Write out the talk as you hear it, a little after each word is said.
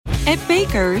At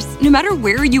Baker's, no matter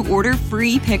where you order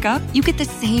free pickup, you get the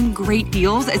same great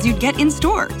deals as you'd get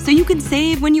in-store. So you can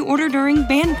save when you order during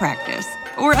band practice,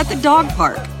 or at the dog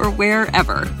park, or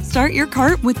wherever. Start your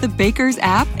cart with the Baker's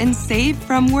app and save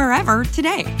from wherever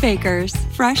today. Baker's,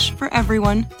 fresh for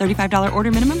everyone. $35 order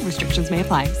minimum. Restrictions may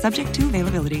apply. Subject to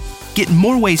availability. Get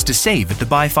more ways to save at the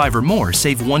Buy 5 or More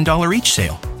Save $1 each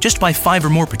sale. Just buy 5 or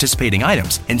more participating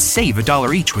items and save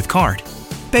 $1 each with card.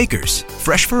 Baker's,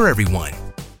 fresh for everyone.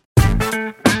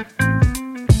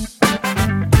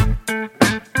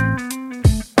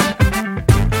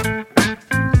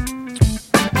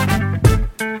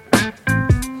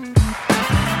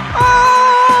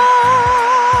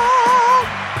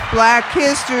 Black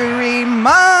History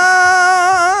Month.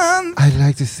 I'd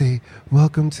like to say,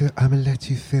 welcome to I'ma Let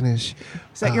You Finish.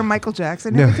 Is that your Michael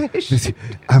Jackson No, invitation?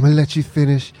 I'ma Let You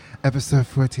Finish, episode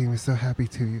 14. We're so happy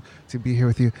to be here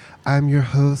with you. I'm your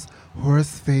host,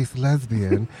 Horse-Faced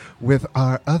Lesbian, with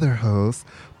our other host,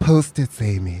 Post-its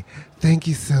Amy. Thank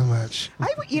you so much.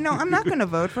 I'm not going to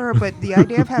vote for her, but the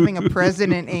idea of having a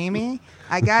President Amy,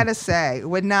 I got to say,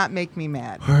 would not make me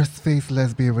mad. Horse-Faced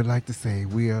Lesbian would like to say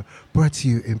we are brought to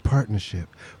you in partnership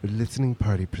with Listening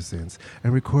Party Presents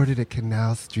and recorded at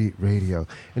Canal Street Radio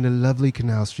in the lovely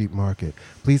Canal Street Market.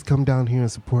 Please come down here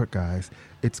and support, guys.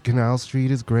 It's Canal Street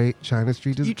is great. China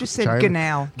Street is... You just said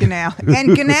Canal.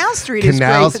 And Canal Street is great.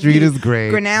 Canal Street is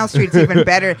great. Canal Street's even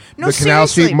better. No, the Canal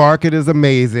Street Market is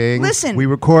amazing. Listen. We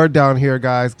record down here,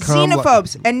 guys. Come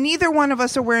Xenophobes. And neither one of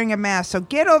us are wearing a mask. So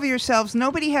get over yourselves.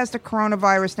 Nobody has the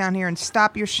coronavirus down here, and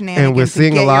stop your shenanigans. And we're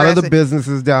seeing a lot of the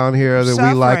businesses down here that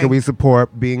we like and we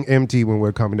support being empty when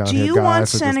we're coming down here, guys. Do you want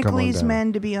Senegalese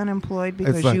men to be unemployed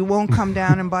because you won't come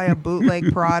down and buy a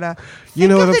bootleg Prada?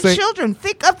 Think of the children.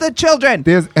 Think of the children.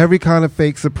 There's every kind of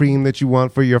fake Supreme that you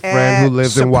want for your friend who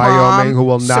lives in Wyoming who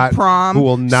will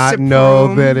not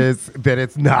know that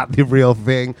it's not the real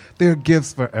thing. There are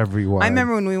gifts for everyone. I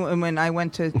remember when I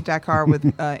went to Dakar with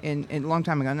in a long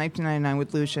time ago, 1999,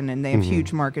 with Lucian, and they have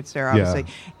huge markets there, obviously. Yeah.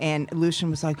 And Lucian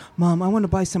was like, "Mom, I want to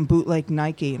buy some bootleg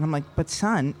Nike," and I'm like, "But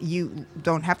son, you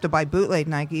don't have to buy bootleg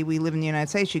Nike. We live in the United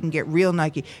States. You can get real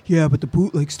Nike." Yeah, but the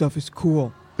bootleg stuff is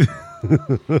cool.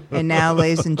 And now,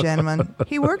 ladies and gentlemen,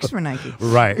 he works for Nike.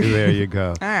 Right, there you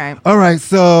go. All right,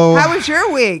 so... How was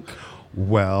your week?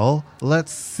 Well,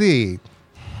 let's see.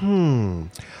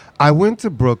 I went to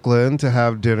Brooklyn to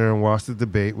have dinner and watch the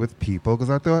debate with people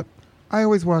because I thought, I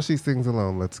always watch these things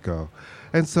alone. Let's go.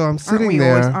 And so I'm sitting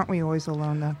there. Aren't we always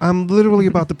alone, though? I'm literally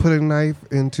about to put a knife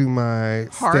into my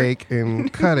steak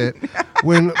and cut it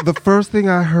when the first thing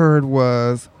I heard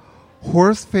was...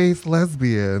 horse-faced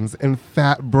lesbians and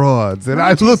fat broads. And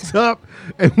I looked up,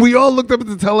 and we all looked up at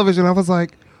the television. I was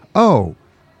like, oh,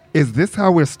 is this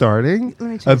how we're starting?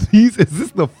 Is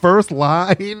this the first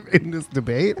line in this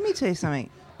debate? Let me tell you something.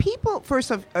 People,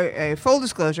 first of full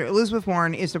disclosure, Elizabeth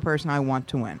Warren is the person I want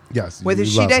to win. Yes, whether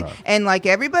she does, and like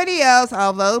everybody else,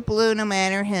 I'll vote blue no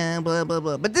matter who. Blah blah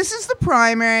blah. But this is the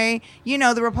primary. You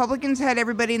know, the Republicans had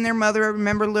everybody and their mother.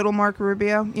 Remember little Mark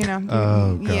Rubio? You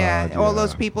know, all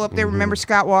those people up there. Remember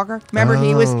Scott Walker? Remember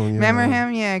he was? Yeah. Remember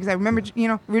him? Yeah, because I remember. You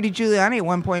know, Rudy Giuliani at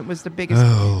one point was the biggest.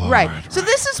 Oh, right. Lord. So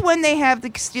this is when they have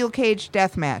the steel cage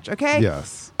death match. Okay.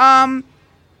 Yes.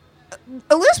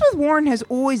 Elizabeth Warren has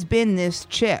always been this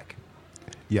chick.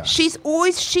 Yeah. She's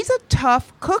a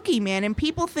tough cookie, man. And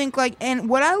people think and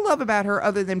what I love about her,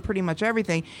 other than pretty much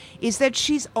everything, is that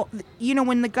she's,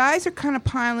 when the guys are kind of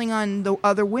piling on the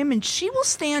other women, she will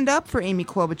stand up for Amy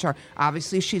Klobuchar.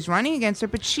 Obviously, she's running against her,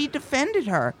 but she defended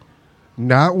her.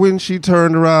 Not when she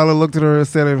turned around and looked at her and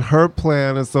said, and her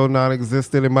plan is so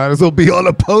non-existent, it might as well be on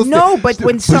a poster. No, but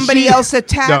when somebody else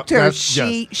attacked her,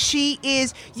 she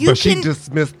is... But she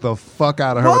dismissed the fuck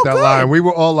out of her with that line. We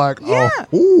were all like,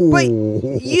 ooh. But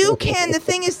you can... The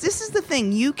thing is, this is the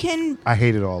thing. You can... I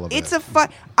hated all of it. It's a fun...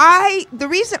 The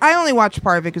reason... I only watched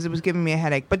part of it because it was giving me a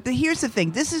headache. But here's the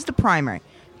thing. This is the primary.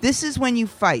 This is when you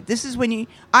fight. This is when you...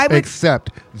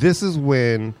 Except, this is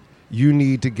when... you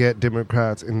need to get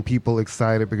Democrats and people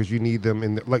excited because you need them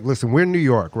in listen, we're in New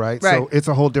York, right? So it's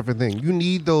a whole different thing. You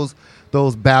need those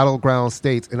battleground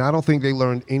states, and I don't think they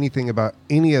learned anything about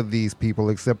any of these people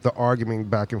except the arguing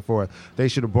back and forth. They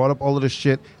should have brought up all of the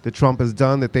shit that Trump has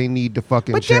done that they need to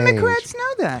fucking change. But Democrats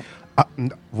know that.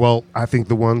 Well, I think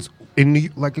the ones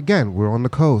in again, we're on the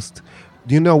coast.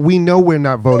 We know we're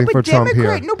not voting for Trump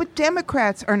here. No, but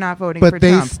Democrats are not voting for Trump.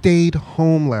 But they stayed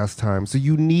home last time. So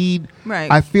you need... Right.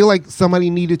 I feel like somebody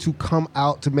needed to come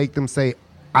out to make them say,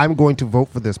 I'm going to vote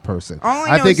for this person.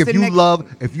 I think if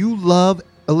you love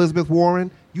Elizabeth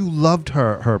Warren, you loved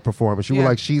her performance. You were Yeah.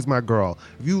 like, she's my girl.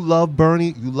 If you love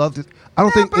Bernie, you loved it. I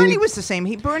don't think Bernie was the same.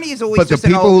 Bernie is always but just the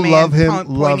an people old who man love him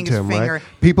pointing loved his him, finger. right?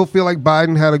 People feel like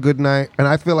Biden had a good night, and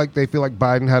I feel like they feel like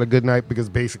Biden had a good night because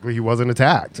basically he wasn't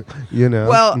attacked. You know.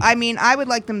 Well, I mean, I would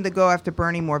like them to go after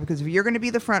Bernie more because if you're going to be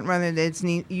the front runner,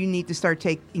 you need to start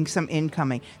taking some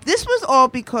incoming. This was all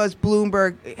because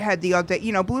Bloomberg had the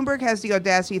Bloomberg has the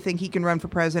audacity to think he can run for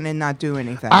president and not do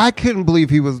anything. I couldn't believe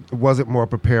he wasn't more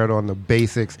prepared on the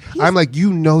basics. I'm like,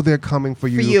 they're coming for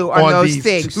you on those these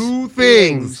things. two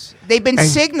things. They've been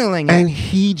signaling it. And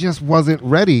he just wasn't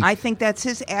ready. I think that's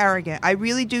his arrogance. I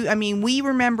really do. I mean, we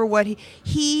remember what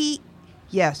he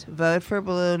yes, vote for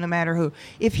blue no matter who.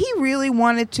 If he really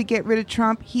wanted to get rid of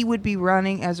Trump, he would be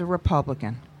running as a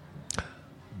Republican.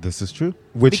 This is true.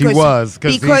 Which he was,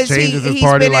 because he changes his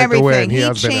party like the wind.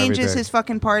 He changes his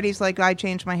fucking parties like I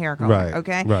changed my hair color. Right,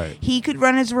 okay? right. He could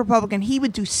run as a Republican. He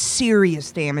would do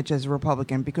serious damage as a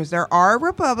Republican because there are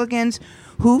Republicans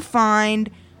who find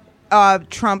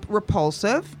Trump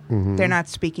repulsive. Mm-hmm. They're not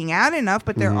speaking out enough,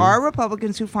 but there are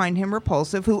Republicans who find him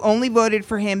repulsive, who only voted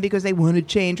for him because they wanted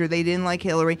change or they didn't like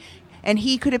Hillary. And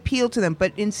he could appeal to them.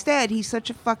 But instead, he's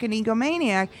such a fucking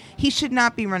egomaniac, he should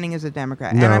not be running as a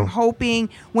Democrat. No. And I'm hoping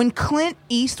when Clint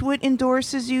Eastwood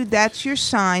endorses you, that's your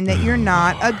sign that you're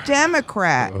not a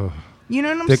Democrat. You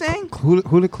know what I'm saying?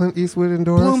 Who did Clint Eastwood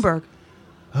endorse? Bloomberg.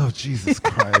 Oh, Jesus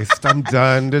Christ. I'm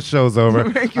done. This show's over.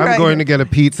 Right. I'm going to get a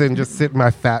pizza and just sit in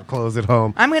my fat clothes at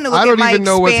home. I'm going to look at my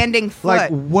expanding foot. Like,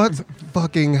 what's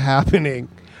fucking happening?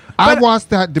 I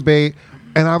watched that debate,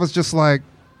 and I was just like,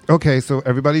 okay, so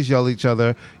everybody's yelling at each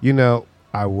other.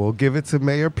 I will give it to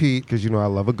Mayor Pete because, I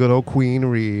love a good old Queen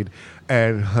Reed.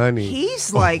 And honey.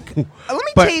 He's like, let me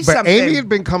tell you something. But Amy had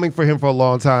been coming for him for a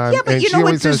long time. Yeah, but and you know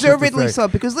what? Deservedly so,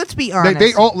 because let's be honest.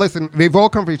 They all, listen, they've all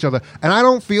come for each other. And I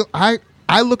don't feel,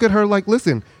 I look at her like,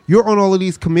 listen, you're on all of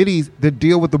these committees that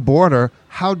deal with the border.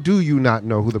 How do you not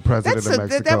know who the president of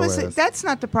Mexico is? That's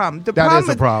not the problem. That is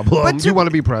a problem. You want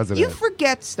to be president. You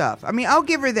forget stuff. I mean, I'll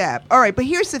give her that. All right, but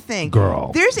here's the thing.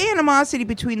 Girl. There's animosity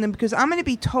between them because I'm going to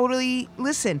be totally,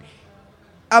 listen,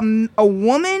 a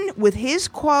woman with his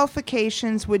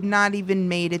qualifications would not even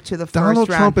made it to the first round. Donald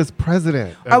Trump is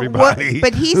president, everybody.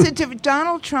 But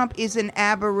Donald Trump is an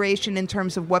aberration in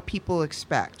terms of what people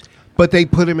expect. But they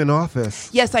put him in office.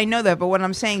 Yes, I know that. But what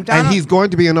I'm saying, and he's going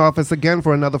to be in office again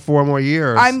for another 4 more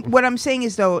years. What I'm saying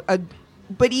is, though,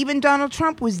 but even Donald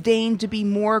Trump was deigned to be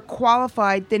more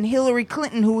qualified than Hillary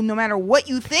Clinton, who, no matter what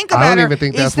you think about her,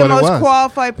 is the most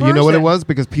qualified person. You know what it was?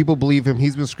 Because people believe him.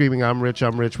 He's been screaming, I'm rich,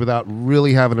 without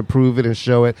really having to prove it and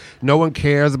show it. No one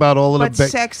cares about all of but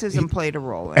sexism played a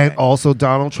role in and it. Also,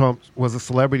 Donald Trump was a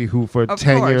celebrity who, for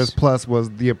 10 years plus, was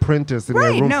the apprentice in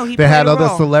their room. No, he they had other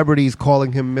role. Celebrities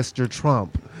calling him Mr.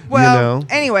 Trump. Well,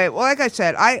 anyway, like I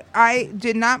said, I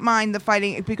did not mind the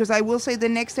fighting because I will say the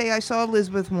next day I saw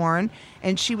Elizabeth Warren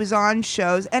and she was on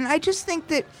shows, and I just think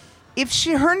that if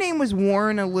her name was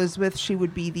Warren Elizabeth, she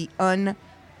would be the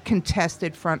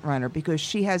uncontested front runner because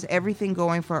she has everything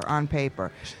going for her on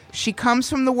paper. She comes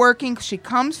from she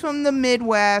comes from the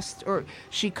Midwest, or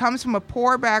she comes from a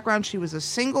poor background. She was a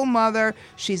single mother.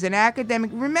 She's an academic.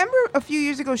 Remember a few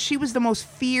years ago, she was the most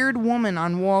feared woman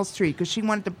on Wall Street because she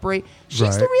wanted to break.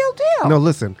 She's the real deal. No,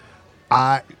 listen,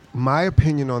 my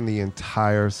opinion on the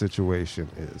entire situation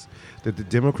is that the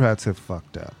Democrats have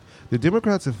fucked up. The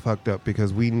Democrats have fucked up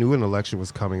because we knew an election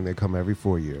was coming. They come every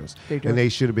 4 years. They do. And they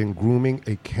should have been grooming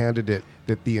a candidate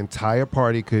that the entire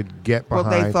party could get behind.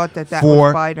 Well, they thought that for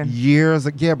was Biden. Years.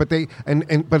 Yeah, but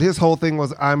but his whole thing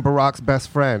was, I'm Barack's best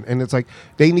friend. And it's like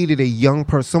they needed a young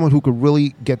person, someone who could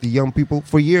really get the young people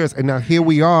for years. And now here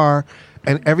we are,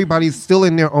 and everybody's still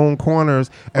in their own corners.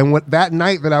 And that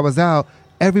night that I was out,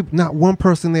 not one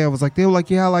person there was like, they were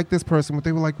like, yeah, I like this person, but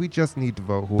they were like, we just need to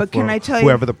vote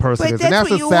whoever the person is. And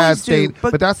that's a sad state.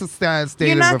 But that's a sad state.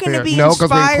 You're not going to be because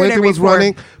when Clinton was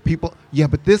running, people. Yeah,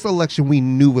 but this election we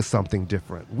knew was something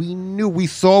different. We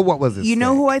saw what was at stake. You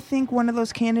know who I think one of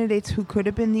those candidates who could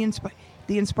have been the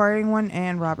inspiring one,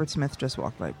 and Robert Smith just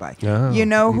walked right by. Oh, you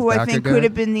know who I think could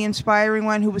have been the inspiring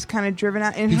one, who was kind of driven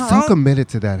out. He's so committed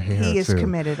to that hair. He is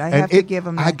committed. I have to give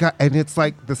him that. And it's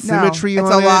like the symmetry on it.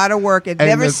 It's a lot of work. It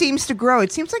never seems to grow.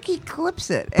 It seems like he clips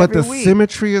it but every the week.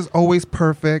 Symmetry is always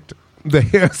perfect. The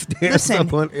hair stands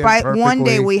up on it by one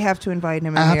day we have to invite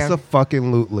him in here.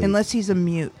 Abso-fucking-lutely. Unless he's a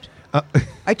mute.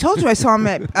 I told you I saw him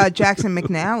at Jackson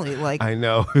McNally. Like, I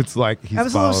know. It's like he's that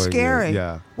was a little scary.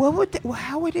 Yeah.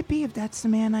 How would it be if that's the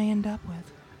man I end up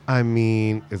with? I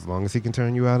mean, as long as he can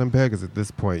turn you out in bed, because at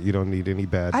this point, you don't need any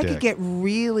bad dick. I could get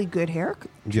really good hair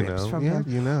trips from him.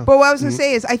 You know. But what I was going to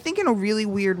say is, I think in a really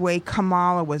weird way,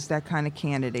 Kamala was that kind of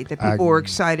candidate that people were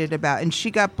excited about. And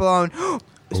she got blown.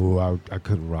 Oh, I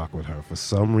couldn't rock with her for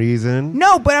some reason.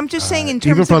 No, but I'm just saying in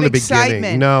terms even from of the excitement.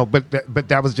 Beginning, no, but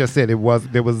that was just it. There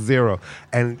was zero.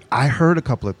 And I heard a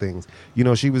couple of things. You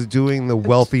know, she was doing the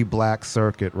wealthy black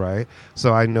circuit, right?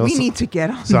 So I know we need to get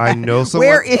on. So that. I know someone.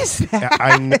 Where is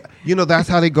that? You know, that's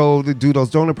how they go to do those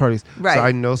donor parties. Right. So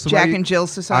I know somebody. Jack and Jill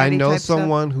Society. I know type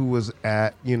someone stuff. who was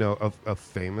at a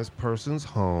famous person's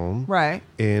home, right,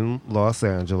 in Los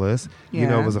Angeles. Yeah. You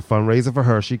know, it was a fundraiser for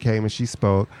her. She came and she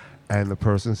spoke. And the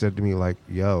person said to me, like,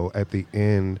 yo, at the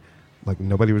end, like,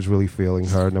 nobody was really feeling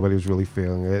her. Nobody was really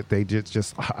feeling it. They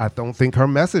just I don't think her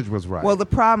message was right. Well, the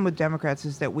problem with Democrats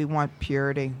is that we want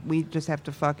purity. We just have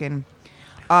to fucking...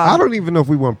 I don't even know if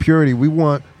we want purity. We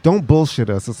want, don't bullshit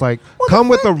us. It's like, come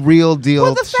with the real deal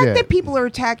Well, the shit. fact that people are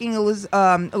attacking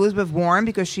Elizabeth Warren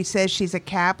because she says she's a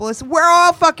capitalist, we're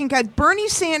all fucking... Bernie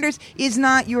Sanders is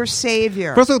not your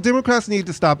savior. First of all, Democrats need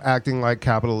to stop acting like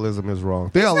capitalism is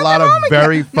wrong. There are a lot of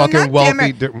very fucking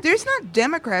wealthy... There's not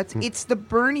Democrats. It's the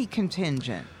Bernie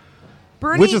contingent.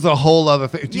 Bernie, which is a whole other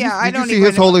thing. Did you see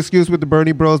his whole excuse with the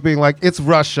Bernie bros being like, it's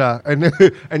Russia,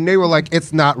 and they were like,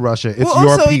 it's not Russia, it's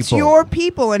your people. It's your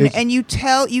people, and you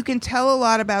can tell a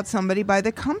lot about somebody by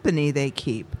the company they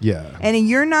keep. Yeah, and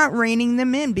you're not reining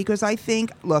them in because I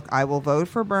think, look, I will vote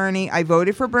for Bernie. I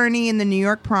voted for Bernie in the New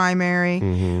York primary.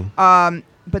 Mm-hmm.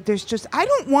 But there's just, I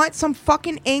don't want some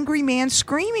fucking angry man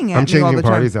screaming at me all the time. I'm changing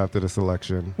parties after this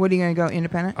election. What are you going to go,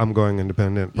 independent? I'm going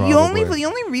independent, probably. The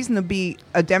only reason to be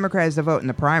a Democrat is to vote in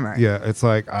the primary. Yeah, it's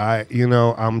like,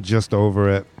 I'm just over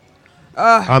it.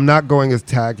 I'm not going as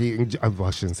tacky. Well,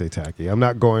 I shouldn't say tacky. I'm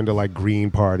not going to like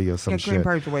Green Party or some shit. Green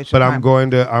Party's a waste but of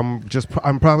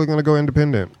I'm probably going to go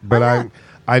independent. But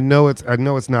I know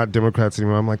it's not Democrats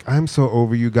anymore. I'm like, I'm so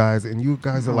over you guys, and you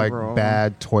guys are like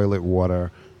bad toilet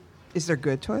water. Is there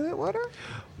good toilet water?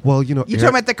 Well, you know, you're talking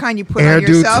about the kind you put on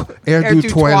yourself. Air du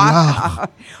toilet.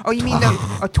 Oh, you mean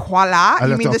the toilet?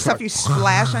 You mean the stuff you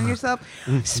splash on yourself?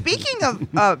 Speaking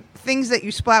of things that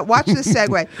you splash, watch this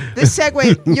segue. This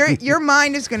segue, your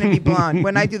mind is going to be blown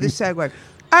when I do this segue.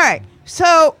 All right.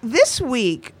 So this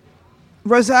week,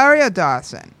 Rosario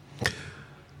Dawson.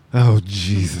 Oh,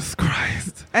 Jesus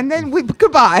Christ! And then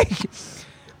goodbye.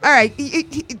 All right.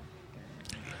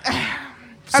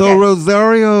 So okay.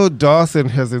 Rosario Dawson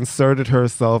has inserted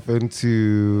herself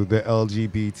into the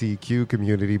LGBTQ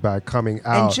community by coming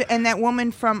out. And that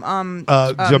woman from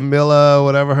Jamila,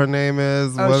 whatever her name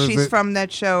is. Oh, she's from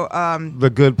that show. The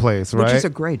Good Place, right? Which is a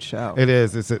great show. It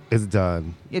is. It's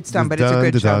done. It's done, but it's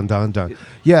a good show. Done.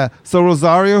 Yeah. So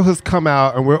Rosario has come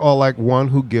out, and we're all like, one,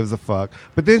 who gives a fuck?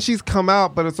 But then she's come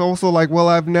out, but it's also like, well,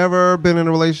 I've never been in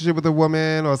a relationship with a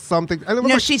woman or something. No,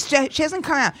 like, she hasn't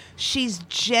come out. She's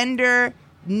gender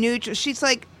neutral. She's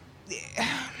like,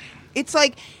 it's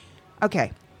like,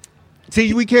 okay.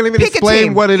 See, we can't even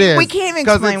explain what it is. We can't even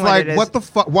explain what it is. What the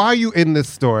fuck? Why are you in this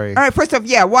story? All right, first off,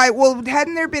 yeah, why? Well,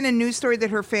 hadn't there been a news story that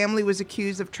her family was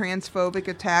accused of transphobic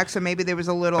attacks, so maybe there was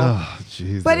a little... Oh,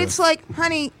 Jesus. But it's like,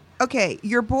 honey, okay,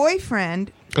 your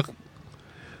boyfriend... Okay.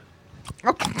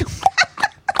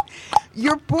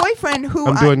 Your boyfriend who...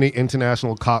 I'm doing the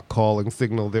international cock calling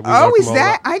signal that we Oh, is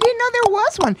that? I didn't know there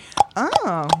was one.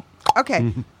 Oh,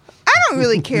 okay. I don't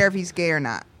really care if he's gay or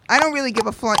not. I don't really give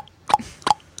a flying...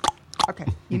 Okay,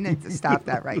 you need to stop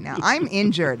that right now. I'm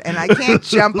injured, and I can't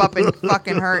jump up and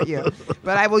fucking hurt you.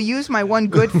 But I will use my one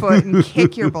good foot and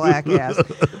kick your black ass.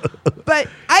 But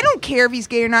I don't care if he's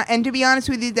gay or not. And to be honest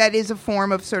with you, that is a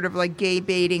form of sort of like gay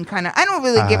baiting kind of. I don't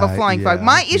really give a flying fuck.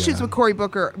 My issues with Cory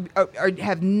Booker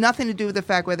have nothing to do with the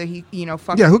fact whether he,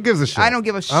 fucking... Yeah, who gives a shit? I don't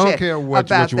give a shit. I don't care what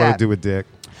you want to do with Dick.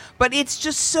 But it's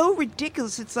just so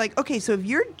ridiculous. It's like, okay, so if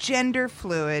you're gender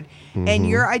fluid and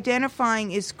you're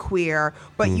identifying as queer,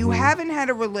 but you haven't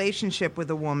had a relationship with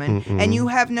a woman and you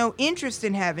have no interest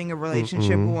in having a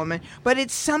relationship with a woman, but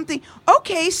it's something,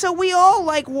 okay, so we all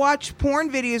like watch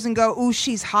porn videos and go, ooh,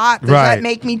 she's hot. Does that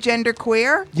make me gender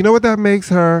queer? You know what that makes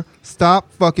her?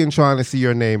 Stop fucking trying to see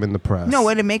your name in the press. No,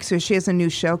 what it makes her, she has a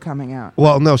new show coming out.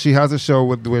 Well, no, she has a show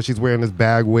where she's wearing this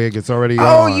bag wig. It's already on.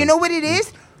 Oh, you know what it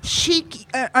is? She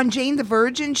on Jane the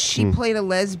Virgin, she played a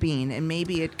lesbian, and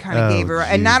maybe it kind of gave her,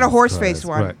 and not a horse-faced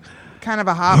one, kind of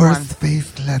a hot one.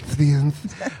 Horse-faced lesbians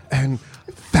and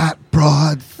fat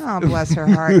broads. Oh, bless her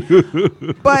heart.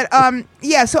 But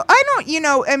yeah, so I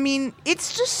don't, I mean,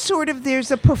 it's just sort of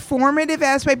there's a performative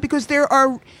aspect because there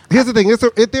are. Here's the thing: it's a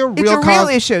real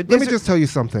issue. Let me just tell you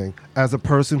something. As a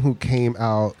person who came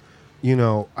out,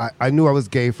 I knew I was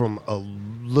gay from a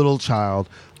little child.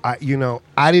 I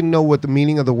didn't know what the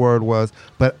meaning of the word was,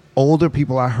 but older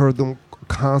people, I heard them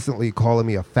constantly calling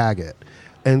me a faggot.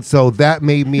 And so that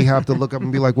made me have to look up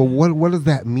and be like, well, what does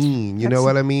that mean? You know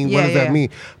what I mean? What does that mean?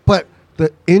 But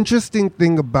the interesting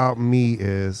thing about me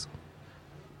is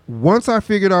once I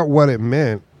figured out what it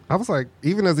meant, I was like,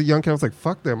 even as a young kid, I was like,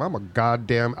 fuck them. I'm a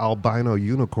goddamn albino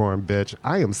unicorn, bitch.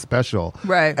 I am special.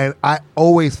 Right. And I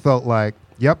always felt like,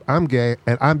 yep, I'm gay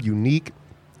and I'm unique.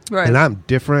 Right. And I'm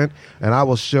different, and I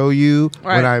will show you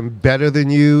when I'm better than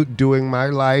you doing my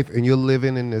life, and you're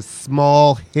living in this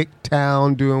small hick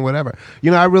town doing whatever.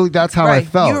 That's how I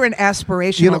felt. You were an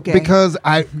aspirational gay. Because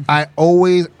I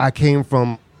came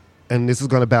from, and this is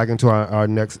going to back into our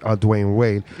next Dwayne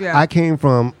Wade. Yeah. I came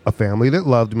from a family that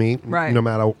loved me, no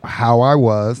matter how I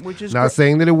was. Which is not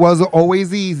saying that it wasn't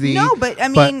always easy. No, but I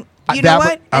mean, you know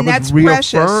what? And that's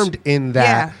reaffirmed precious. in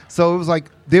that. Yeah. So it was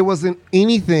like there wasn't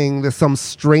anything that some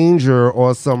stranger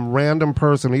or some random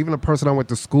person, or even a person I went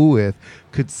to school with,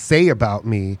 could say about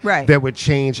me that would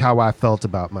change how I felt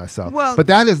about myself. Well, but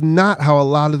that is not how a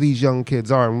lot of these young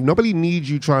kids are. Nobody needs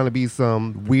you trying to be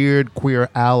some weird queer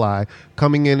ally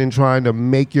coming in and trying to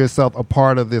make yourself a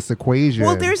part of this equation.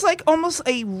 Well, there's like almost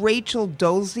a Rachel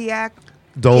Dolezal,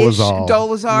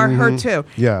 her too.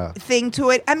 Yeah. Thing to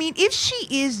it. I mean, if she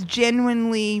is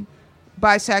genuinely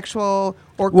bisexual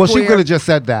or queer, she could have just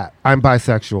said that I'm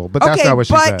bisexual, but that's not what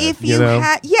she said. But if you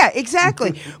had,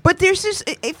 exactly. But there's this.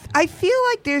 I feel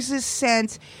like there's this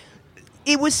sense.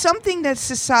 It was something that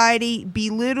society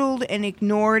belittled and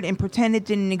ignored and pretended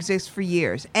didn't exist for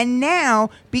years. And now,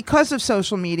 because of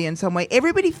social media in some way,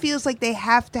 everybody feels like they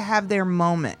have to have their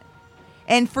moment.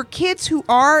 And for kids who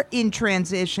are in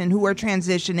transition, who are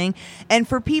transitioning, and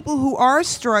for people who are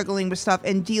struggling with stuff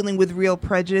and dealing with real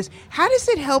prejudice, how does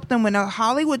it help them when a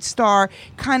Hollywood star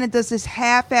kind of does this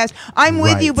half-ass, I'm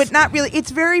with you, but not really?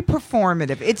 It's very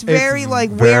performative. It's very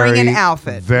wearing an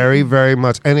outfit. Very, very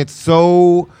much. And it's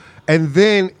so... And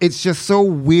then it's just so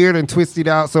weird and twisted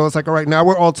out. So it's like, all right, now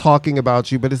we're all talking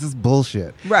about you, but this is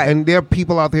bullshit. Right. And there are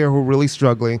people out there who are really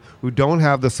struggling, who don't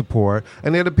have the support.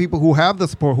 And there are the people who have the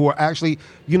support who are actually,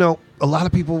 a lot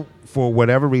of people, for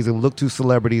whatever reason, look to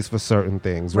celebrities for certain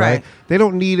things, right? They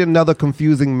don't need another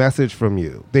confusing message from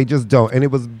you. They just don't. And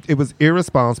it was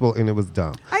irresponsible and it was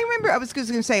dumb. I was going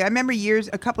to say,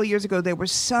 a couple of years ago, there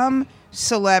was some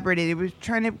celebrity. They were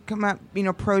trying to come out,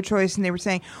 pro-choice, and they were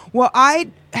saying, well,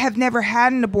 I have never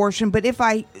had an abortion, but if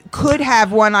I could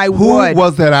have one, I would. Who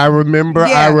was that? I remember.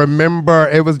 Yeah. I remember.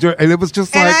 It was just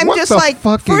and like, I'm what just the like,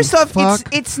 fucking first off, fuck?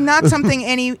 it's not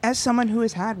something as someone who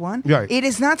has had one, it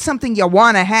is not something you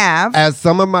want to have. As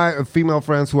some of my female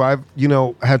friends who I've,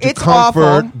 had to it's comfort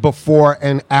awful. Before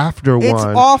and after it's one.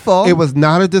 It's awful. It was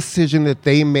not a decision that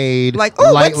they made like,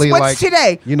 lightly. What's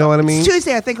today? You know what I mean? It's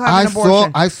Tuesday, I think I'll have an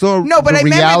abortion. I saw the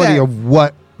reality of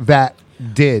what that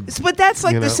did. But that's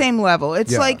like the same level.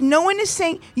 It's like no one is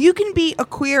saying you can be a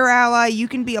queer ally, you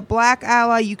can be a black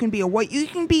ally, you can be a white, you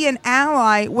can be an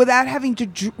ally without having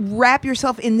to wrap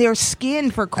yourself in their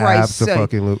skin, for Christ's sake.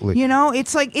 Absolutely.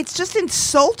 It's like, it's just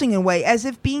insulting in a way, as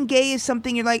if being gay is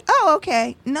something you're like, oh,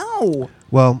 okay. No.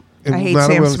 Well, I hate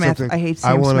Sam Smith. I hate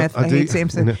Sam Smith. I hate Sam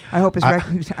Smith. I hope his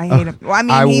record. I hate him. Well, I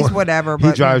mean, he's whatever. But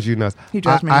he drives you nuts. He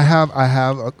drives me nuts. I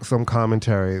have some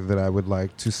commentary that I would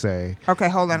like to say. Okay,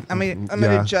 hold on. I'm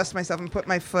gonna adjust myself and put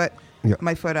my foot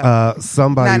up.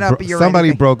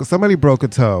 Somebody broke a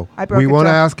toe. We want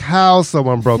to ask how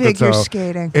someone broke a toe. Figure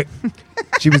skating.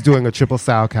 She was doing a triple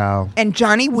sow cow. And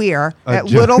Johnny Weir, that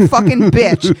little fucking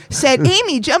bitch, said,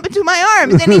 "Amy, jump into my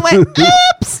arms." And then he went,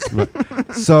 "Oops."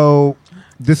 Right. So.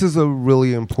 This is a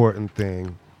really important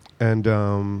thing, and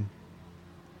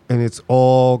it's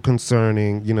all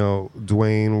concerning,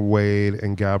 Dwayne Wade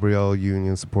and Gabrielle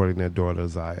Union supporting their daughter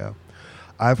Zaya.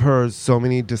 I've heard so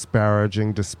many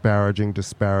disparaging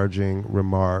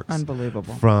remarks.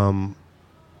 Unbelievable. From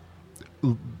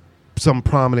some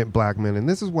prominent black men, and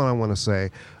this is what I want to say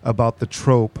about the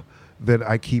trope that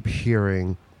I keep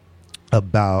hearing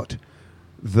about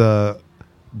the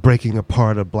breaking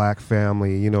apart a black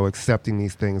family, accepting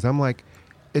these things. I'm like,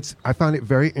 I find it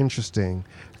very interesting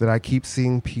that I keep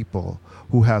seeing people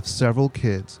who have several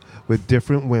kids with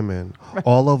different women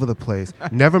all over the place,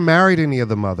 never married any of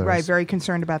the mothers. Right, very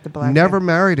concerned about the black Never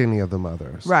married any of the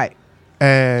mothers. Right.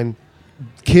 And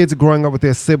kids growing up with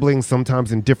their siblings,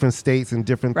 sometimes in different states and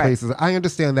different places. I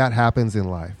understand that happens in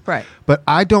life. Right. But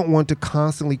I don't want to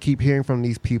constantly keep hearing from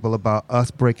these people about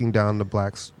us breaking down the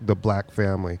black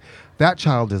family. That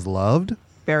child is loved.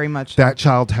 Very much. That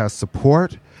child has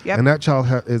support. Yep. And that child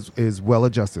is well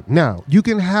adjusted. Now, you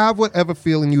can have whatever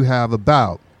feeling you have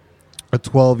about a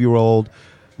 12-year-old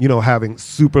having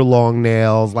super long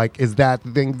nails. Like, is that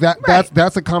the thing?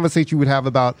 That's a conversation you would have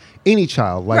about any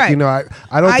child. Like, I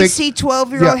don't think... I see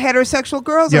 12-year-old heterosexual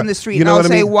girls on the street, you know and I'll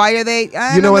say, what I mean? why are they...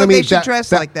 I you know don't what know I mean? They should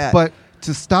dress like that. But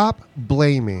to stop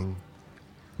blaming,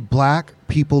 black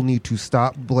people need to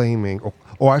stop blaming,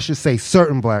 or I should say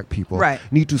certain black people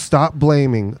need to stop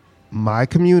blaming my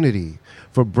community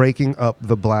for breaking up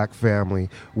the black family,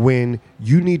 when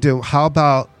you need to, how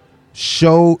about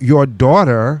show your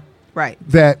daughter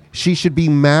that she should be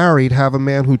married, have a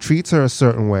man who treats her a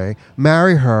certain way,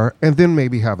 marry her, and then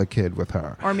maybe have a kid with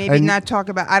her. Or maybe not talk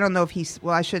about, I don't know if he's,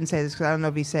 well, I shouldn't say this because I don't know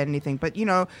if he said anything, but,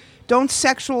 don't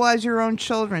sexualize your own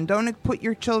children. Don't put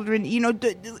your children,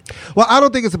 Well, I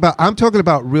don't think it's about, I'm talking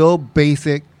about real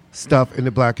basic stuff in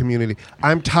the black community.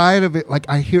 I'm tired of it. Like,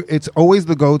 I hear it's always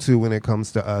the go-to when it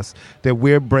comes to us, that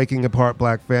we're breaking apart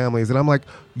black families. And I'm like,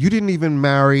 you didn't even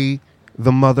marry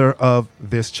the mother of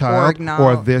this child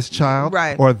or this child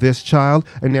or this child,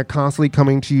 and they're constantly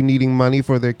coming to you needing money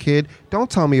for their kid.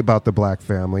 Don't tell me about the black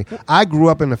family. I grew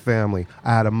up in a family.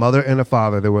 I had a mother and a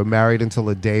father that were married until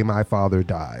the day my father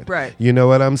died. Right. You know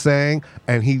what I'm saying?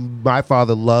 And my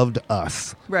father loved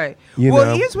us. Right. You well,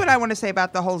 know? Here's what I want to say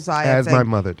about the whole Zaya As thing. my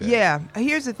mother did. Yeah.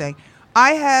 Here's the thing.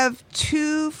 I have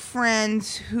 2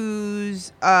 friends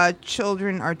whose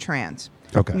children are trans.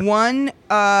 Okay. One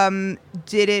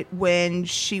did it when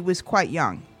she was quite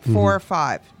young, 4 or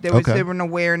 5. There was an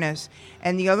awareness,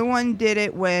 and the other one did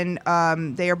it when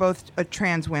they are both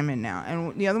trans women now,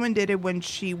 and the other one did it when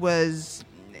she was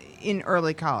in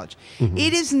early college.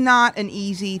 It is not an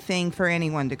easy thing for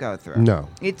anyone to go through. No,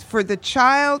 it's for the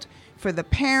child, for the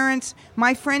parents.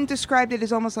 My friend described it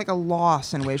as almost like a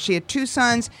loss in a way. She had 2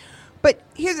 sons. But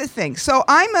here's the thing. So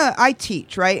I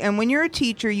teach, right? And when you're a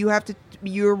teacher,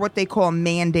 you're what they call a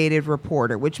mandated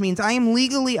reporter, which means I am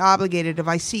legally obligated, if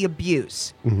I see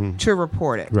abuse, to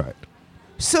report it. Right.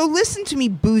 So listen to me,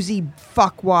 boozy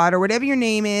fuckwad, or whatever your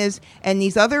name is, and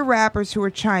these other rappers who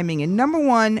are chiming in. Number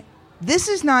one, this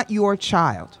is not your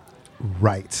child.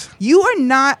 Right. You are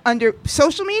not under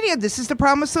social media. This is the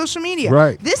problem with social media.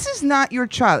 Right. This is not your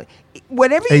child.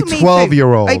 Whatever you may think,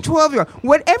 12-year-old. a 12-year-old.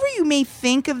 Whatever you may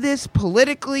think of this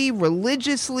politically,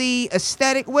 religiously,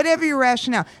 aesthetic, whatever your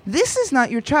rationale, this is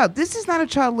not your child. This is not a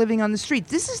child living on the street.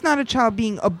 This is not a child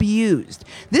being abused.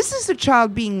 This is a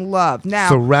child being loved. Now,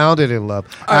 surrounded in love.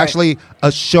 Actually,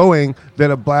 a showing that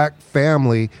a black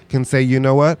family can say, you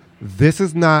know what? This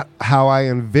is not how I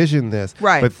envision this.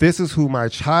 Right. But this is who my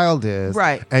child is.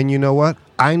 Right. And you know what?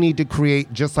 I need to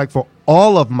create, just like for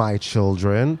all of my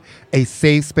children, a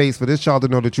safe space for this child to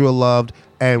know that you're loved,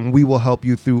 and we will help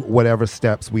you through whatever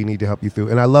steps we need to help you through.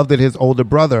 And I love that his older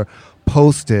brother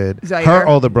posted, her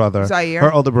older brother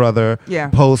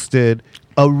posted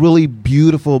a really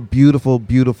beautiful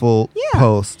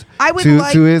post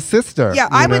to his sister. Yeah,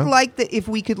 I would like that if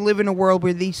we could live in a world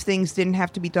where these things didn't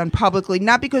have to be done publicly,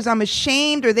 not because I'm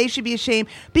ashamed or they should be ashamed,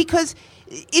 because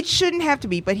it shouldn't have to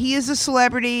be. But he is a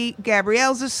celebrity.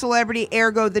 Gabrielle's a celebrity.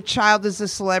 Ergo, the child is a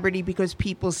celebrity because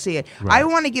people see it. Right. I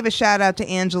want to give a shout out to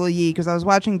Angela Yee, because I was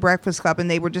watching Breakfast Club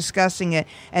and they were discussing it,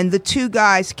 and the 2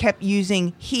 guys kept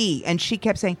using he, and she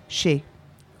kept saying she.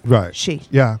 Right. She.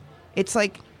 Yeah. It's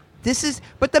like,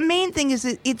 but the main thing is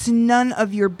that it's none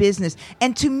of your business.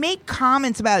 And to make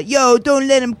comments about, don't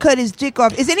let him cut his dick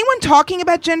off. Is anyone talking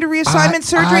about gender reassignment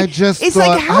surgery? I just it's thought,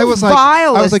 like, how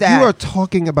vile is that? You are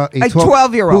talking about a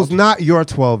 12-year-old. Who's not your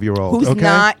 12-year-old. Who's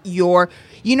not your...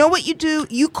 You know what you do?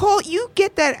 You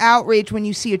get that outrage when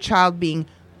you see a child being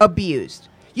abused.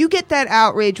 You get that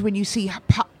outrage when you see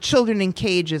children in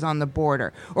cages on the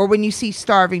border, or when you see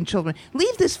starving children.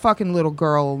 Leave this fucking little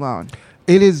girl alone.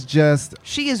 It is just...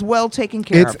 She is well taken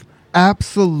care of. It's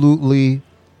absolutely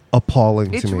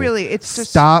appalling to me. It's just...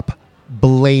 Stop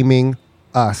blaming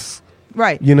us.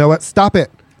 Right. You know what? Stop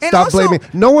it. Stop also, blaming.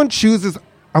 No one chooses...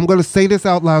 I'm going to say this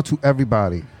out loud to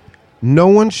everybody. No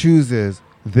one chooses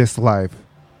this life.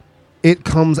 It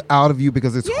comes out of you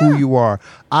because it's who you are.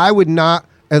 I would not,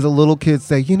 as a little kid,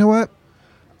 say, you know what?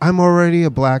 I'm already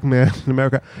a black man in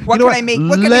America. What can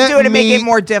I do to make it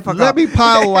more difficult? Let me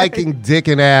pile liking dick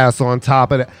and ass on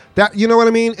top of that. That, you know what I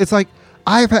mean? It's like,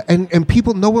 I've had, and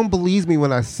people, no one believes me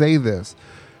when I say this.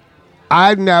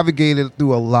 I've navigated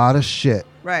through a lot of shit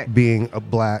being a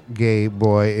black gay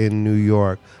boy in New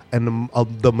York. And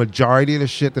the majority of the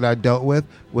shit that I dealt with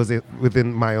was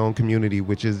within my own community,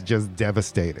 which is just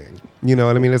devastating. You know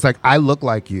what I mean? It's like, I look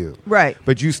like you. Right.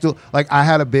 But you still, like, I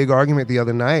had a big argument the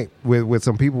other night with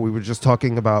some people. We were just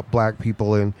talking about black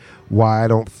people and why I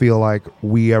don't feel like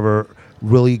we ever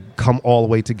really come all the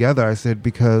way together. I said,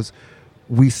 because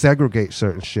we segregate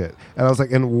certain shit. And I was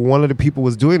like, and one of the people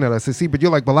was doing that. I said, see, but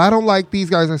you're like, well, I don't like these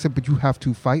guys. I said, but you have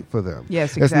to fight for them.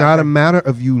 Yes, exactly. It's not a matter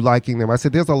of you liking them. I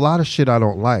said, there's a lot of shit I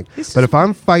don't like. But if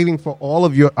I'm fighting for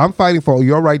I'm fighting for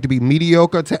your right to be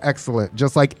mediocre to excellent,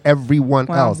 just like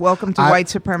everyone else. Welcome to white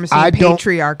supremacy and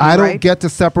patriarchy, I don't get to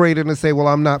separate it and say, well,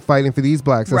 I'm not fighting for these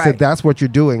blacks. I said, that's what you're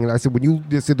doing. And I said,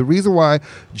 the reason why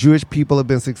Jewish people have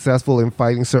been successful in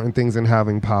fighting certain things and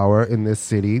having power in this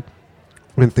city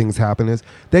when things happen is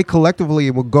they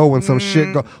collectively will go when some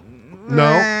shit go.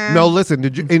 No, listen.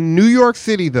 In New York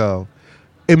City, though,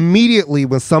 immediately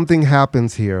when something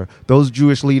happens here, those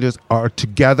Jewish leaders are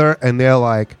together and they're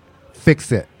like,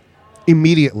 fix it.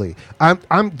 Immediately.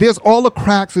 There's all the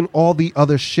cracks and all the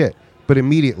other shit, but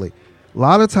immediately. A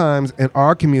lot of times in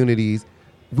our communities,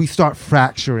 we start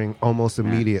fracturing almost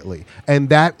immediately. And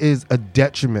that is a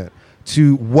detriment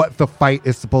to what the fight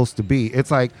is supposed to be.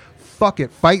 It's like, fuck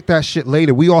it, fight that shit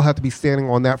later. We all have to be standing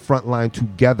on that front line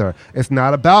together. It's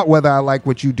not about whether I like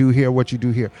what you do here, what you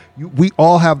do here. We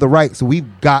all have the right, so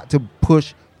we've got to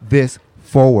push this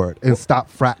forward and stop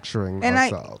fracturing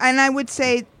ourselves. I would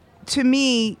say, to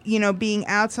me, being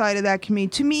outside of that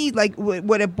community, to me, like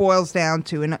what it boils down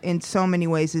to in so many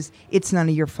ways is it's none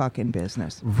of your fucking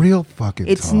business. Real fucking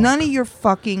It's talk. none of your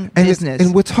fucking business.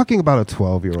 And we're talking about a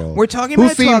 12-year-old. We're talking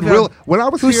about a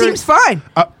 12-year-old who seems fine.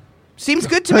 Seems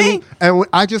good to me. And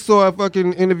I just saw a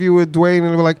fucking interview with Dwayne, and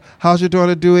they were like, how's your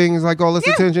daughter doing? It's like all this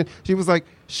attention. She was like,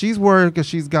 she's worried because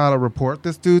she's got to report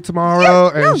this dude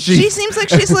tomorrow. Yeah, and she seems like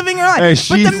she's living her life. And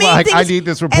she's but the main like, thing I need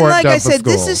this report and like done I said, for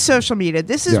school. this is social media.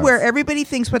 This is where everybody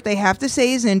thinks what they have to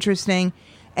say is interesting.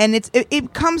 And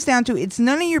it comes down to it's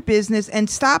none of your business, and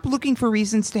stop looking for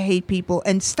reasons to hate people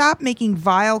and stop making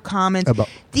vile comments.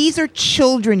 These are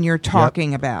children you're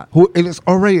talking about. And it's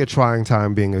already a trying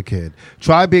time being a kid.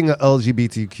 Try being an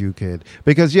LGBTQ kid.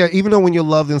 Because, even though when you're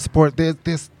loved and support, there's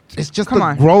it's just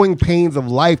the growing pains of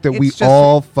life that we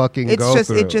all fucking go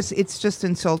through. It's just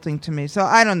insulting to me. So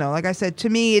I don't know. Like I said, to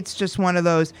me, it's just one of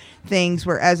those things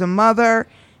where as a mother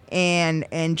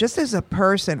and just as a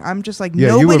person, I'm just like,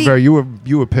 nobody.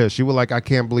 You were pissed. You were like, I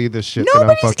can't believe this shit.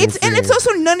 And it's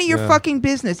also none of your fucking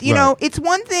business. You know, it's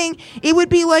one thing. It would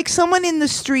be like someone in the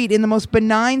street, in the most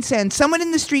benign sense, someone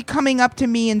in the street coming up to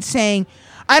me and saying,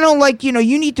 I don't like, you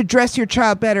need to dress your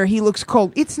child better. He looks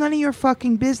cold. It's none of your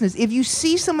fucking business. If you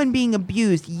see someone being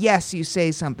abused, yes, you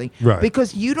say something. Right.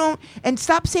 Because you don't, and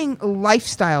stop saying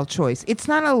lifestyle choice. It's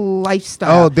not a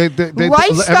lifestyle.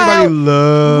 Everybody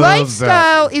loves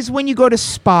lifestyle is when you go to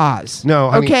spas.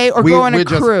 No, honey, okay, or go on a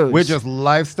cruise. We're just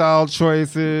lifestyle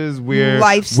choices. We're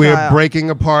breaking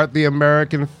apart the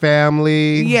American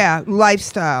family. Yeah,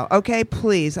 lifestyle. Okay,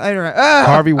 please. I don't know.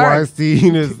 Harvey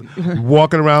Weinstein is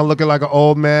walking around looking like an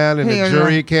old man, and the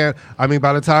jury can't. I mean,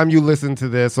 by the time you listen to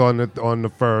this on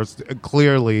the first,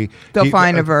 clearly they'll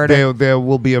find a verdict. There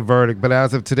will be a verdict. But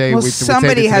as of today,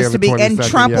 somebody has to be, and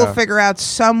Trump will figure out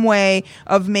some way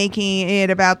of making it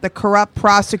about the corrupt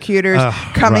prosecutors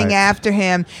coming after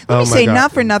him. Let me say,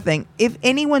 not for nothing. If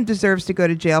anyone deserves to go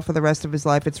to jail for the rest of his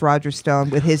life, it's Roger Stone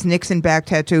with his Nixon back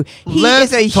tattoo.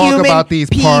 Let's talk about these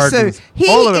pardons.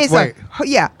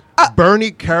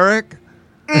 Bernie Kerik,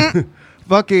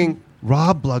 fucking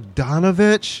Rob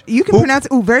Bogdanovich. You can pronounce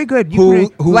it. Very good.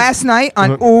 Last night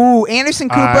on Anderson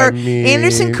Cooper.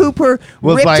 Anderson Cooper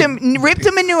ripped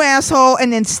him a new asshole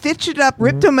and then stitched it up,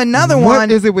 ripped him another one.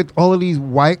 What is it with all of these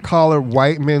white collar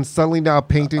white men suddenly now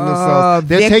painting themselves?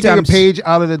 They're taking a page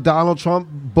out of the Donald Trump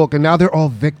book, and now they're all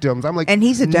victims. I'm like, and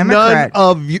he's a Democrat.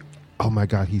 None of you. Oh my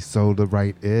God, he's so the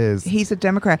right is. He's a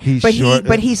Democrat,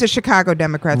 but he's a Chicago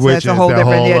Democrat, so that's a whole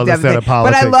different thing.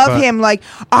 But I love him. Like,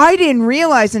 I didn't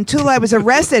realize until I was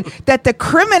arrested that the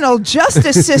criminal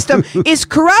justice system is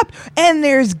corrupt, and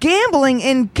there's gambling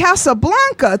in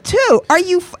Casablanca too. Are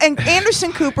you? And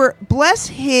Anderson Cooper, bless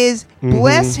his.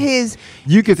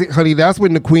 You could see, honey. That's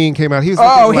when the Queen came out. He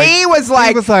was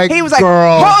like,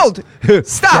 girl, hold,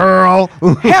 stop, girl,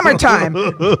 hammer time.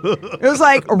 It was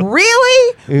like,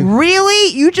 really,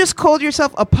 you just called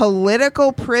yourself a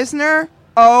political prisoner?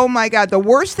 Oh my God! The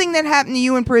worst thing that happened to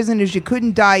you in prison is you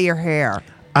couldn't dye your hair.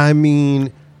 I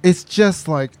mean, it's just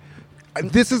like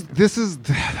this is.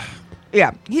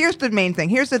 Yeah, here's the main thing.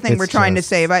 Here's the thing we're trying to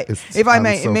say. If I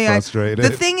may,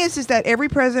 the thing is that every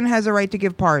president has a right to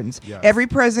give pardons. Yes. Every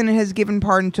president has given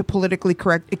pardon to politically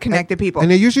connected people, and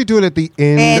they usually do it at the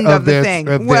end of the thing.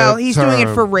 He's doing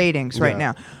it for ratings right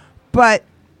now, but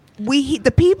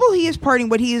the people he is pardoning,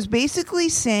 what he is basically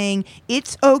saying,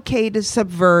 it's okay to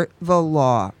subvert the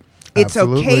law. It's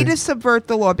okay to subvert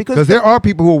the law because there are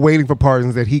people who are waiting for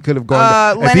pardons that he could have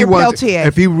gone. Leonard Peltier,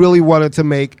 if he really wanted to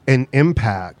make an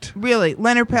impact. Really,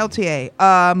 Leonard Peltier,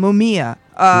 Mumia.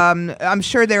 I'm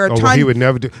sure there are tons. Well, he would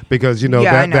never do because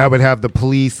that would have the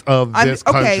police of this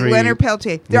country. Okay, Leonard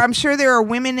Peltier. I'm sure there are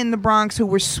women in the Bronx who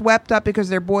were swept up because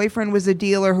their boyfriend was a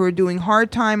dealer who are doing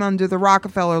hard time under the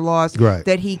Rockefeller laws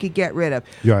that he could get rid of.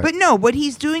 Right. But no, what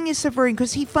he's doing is subverting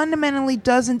because he fundamentally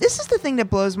doesn't. This is the thing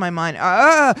that blows my mind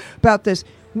about this.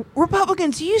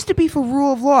 Republicans used to be for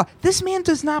rule of law. This man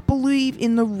does not believe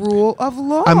in the rule of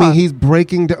law. I mean, he's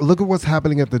breaking down. Look at what's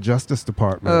happening at the Justice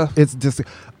Department. It's just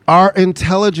our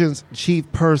intelligence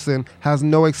chief person has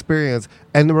no experience,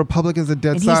 and the Republicans are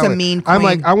dead silent. He's a mean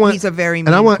queen. He's a very mean queen.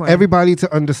 And I want everybody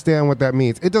to understand what that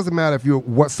means. It doesn't matter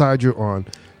what side you're on.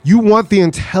 You want the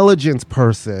intelligence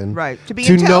person to be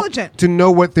intelligent. To know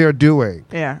what they're doing.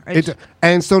 Yeah.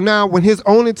 And so now when his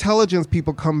own intelligence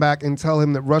people come back and tell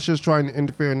him that Russia's trying to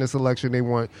interfere in this election, they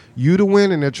want you to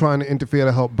win and they're trying to interfere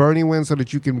to help Bernie win so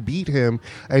that you can beat him.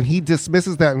 And he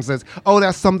dismisses that and says, oh,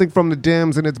 that's something from the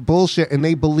Dems and it's bullshit. And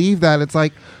they believe that. It's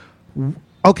like,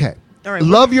 okay,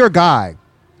 love your guy.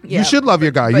 Yeah, you should love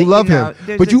your guy. You love him.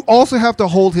 But you also have to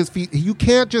hold his feet. You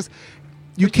can't just...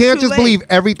 You can't just believe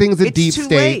everything's a deep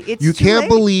state. You can't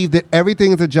believe that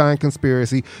everything is a giant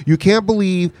conspiracy. You can't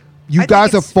believe you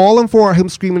guys have fallen for him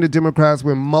screaming at Democrats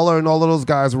when Mueller and all of those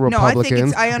guys were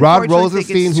Republicans. Rod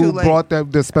Rosenstein, who brought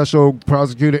the special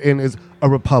prosecutor in, is a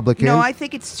Republican. No, I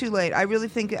think it's too late. I really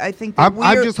think.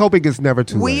 I'm just hoping it's never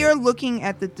too late. We are looking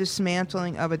at the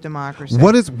dismantling of a democracy.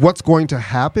 What's going to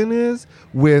happen is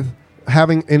with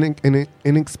having an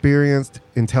inexperienced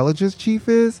intelligence chief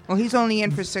is... Well, he's only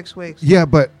in for 6 weeks. Yeah,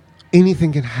 but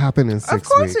anything can happen in 6 weeks.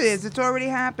 Of course it is. It's already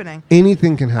happening.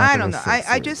 Anything can happen. I don't know.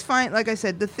 I just find, like I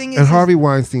said, the thing is... And Harvey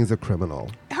Weinstein's a criminal.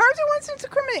 Harvey Weinstein's a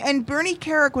criminal. And Bernie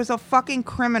Kerik was a fucking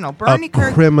criminal.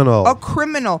 A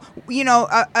criminal. You know,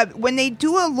 when they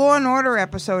do a Law and Order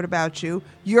episode about you,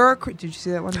 you're... Did you see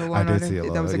that one, the Law and Order?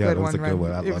 That was a good one,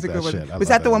 right? It was a good one. Was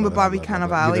that the one with Bobby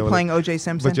Cannavale playing O.J.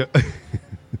 Simpson?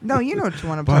 No, you know which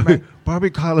one I'm talking about. Bobby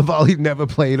Cannavale never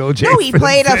played O.J. No, he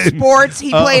played a sports.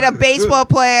 He played a baseball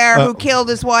player who killed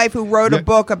his wife, who wrote a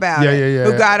book about it,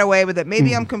 who got away with it.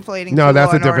 Maybe I'm conflating. No,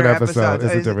 that's a different episode.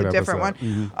 It's a different one.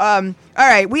 Mm-hmm. All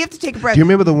right, we have to take a breath. Do you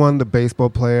remember the baseball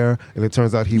player, and it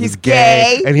turns out he was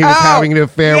gay, and he was having an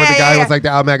affair with the guy who was like the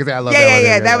Al Magazine? I love that one.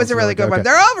 Yeah, that was a really good one.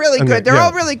 They're all really good. They're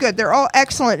all really good. They're all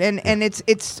excellent, and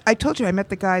it's. I told you I met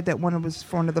the guy that was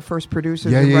one of the first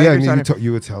producers. Yeah. And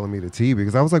you were telling me the tea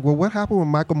because I was like, well, what happened with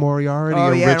Michael Moriarty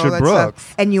and Richard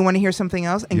Brooks? And you want to hear something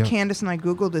else? And Candace and I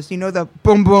Googled this. You know the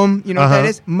boom boom. You know what that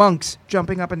is? Monks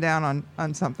jumping up and down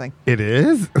on something. It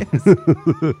is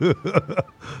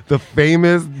the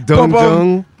famous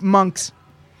Dung monks.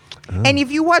 And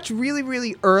if you watch really,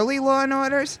 really early Law and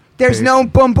Orders, there's no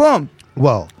boom boom.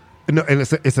 Well, no, and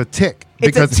it's a tick.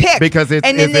 It's a tick. Because it's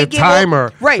a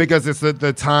timer. Right. Because it's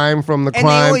the time from the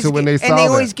crime to when they saw it. And they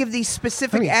always give these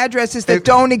specific addresses that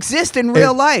don't exist in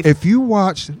real life. If you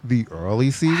watch the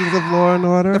early seasons of Law and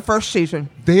Order, the first season,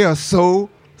 they are so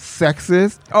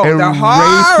sexist and they're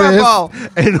horrible.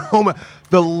 And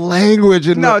the language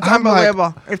and it's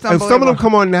unbelievable. It's unbelievable. And some of them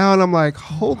come on now, and I'm like,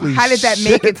 holy! How did that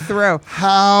make it through?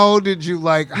 How did you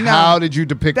How did you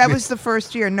depict? That was the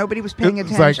first year. Nobody was paying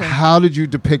attention. It's like, how did you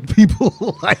depict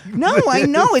people like? No, this? I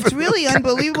know it's really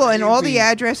unbelievable, and all the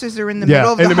addresses are in the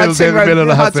middle of the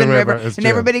Hudson River, and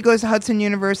everybody goes to Hudson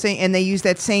University, and they use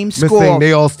that same school.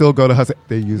 They all still go to Hudson.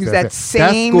 They use that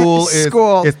same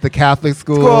school. It's the Catholic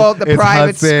school. The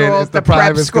private school. The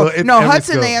private school. No,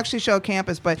 Hudson. They actually show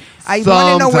campus, but I want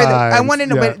to know where. I want to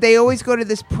know, but they always go to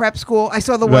this prep school. I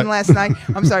saw the one last night.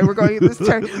 I'm sorry, we're going this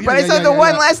turn, but I saw the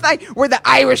one last night where the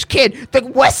Irish kid, the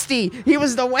Westie, he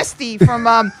was the Westie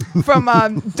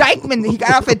from Dykeman. He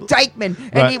got off at Dykeman,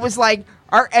 and he was like.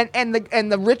 And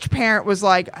the rich parent was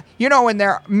like, you know, in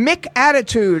their Mick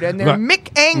attitude and their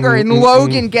Mick anger, and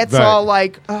Logan gets all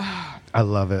like, I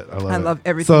love it. I love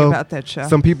everything about that show.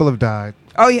 Some people have died.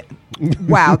 Oh, yeah.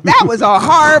 Wow, that was a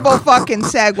horrible fucking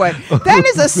segue. That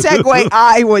is a segue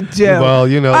I would do. Well,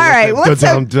 you know. All right.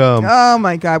 Dumb. Oh,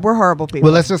 my God. We're horrible people.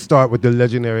 Well, let's just start with the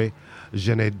legendary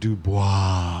Jeanette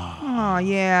Dubois. Oh,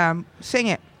 yeah. Sing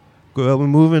it. Girl, we're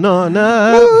moving on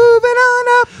up. Moving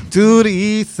on up. To the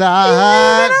east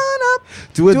side. Moving on up.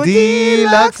 To a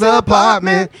deluxe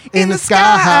apartment in the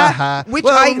sky. Which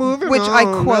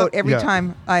I quote every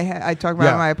time I talk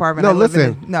about my apartment. No,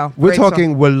 listen. We're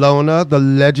talking Willona, the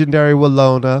legendary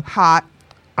Willona. Hot.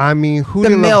 I mean, the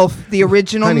MILF, the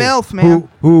original MILF, man.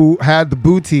 Who had the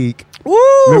boutique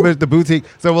Ooh. Remember the boutique?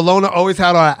 So Ilona always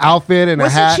had on an outfit and a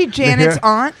hat. Wasn't she Janet's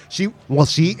aunt?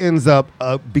 She ends up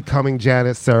becoming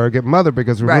Janet's surrogate mother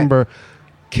because remember,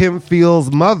 Kim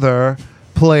Field's mother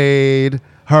played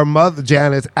her mother,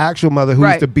 Janet's actual mother, who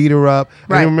used to beat her up.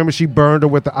 And remember, she burned her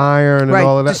with the iron and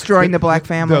all of that. Destroying the black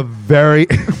family. The very...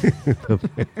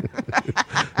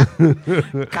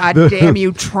 God damn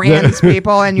you trans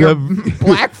people and your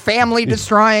black family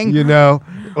destroying. You know,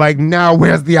 like, now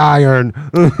where's the iron?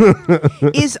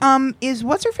 Is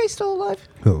what's-her-face still alive?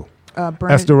 Who?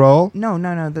 Esther Roll? No.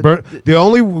 The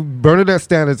only Bernadette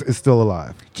Stannis is still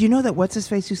alive. Do you know that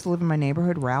what's-his-face used to live in my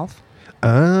neighborhood, Ralph?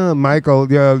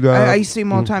 Michael. Yeah. I used to see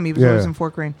him all the time. He was always in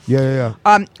Fort Greene. Yeah.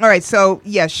 All right. So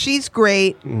she's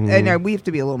great. And we have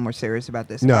to be a little more serious about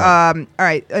this. No. All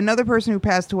right. Another person who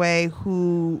passed away,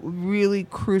 who really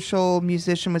crucial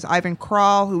musician, was Ivan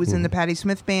Krall, who was in the Patti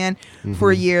Smith band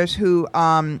for years. Who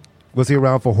was he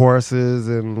around for Horses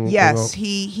and? Yes,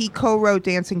 he co-wrote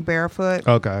Dancing Barefoot.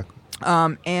 Okay.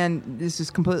 And this is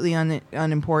completely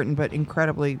unimportant, but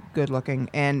incredibly good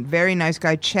looking and very nice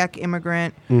guy. Czech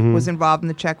immigrant, was involved in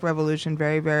the Czech Revolution.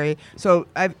 Very, very. So,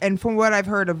 and from what I've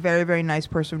heard, a very, very nice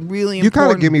person. Really important. You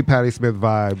kind of give me Patti Smith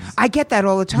vibes. I get that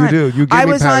all the time. You do. You give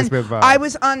me Patti Smith vibes. I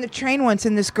was on the train once,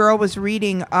 and this girl was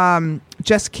reading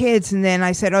Just Kids, and then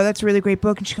I said, "Oh, that's a really great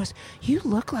book." And she goes, "You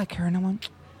look like her," and I went,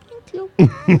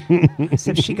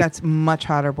 except she got much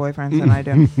hotter boyfriends than I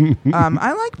do.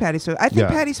 I like Patti Smith. I think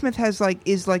Patti Smith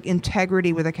is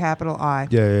integrity with a capital I.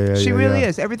 Yeah. She really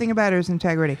is. Everything about her is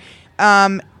integrity.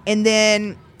 And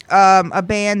then a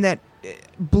band that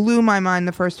blew my mind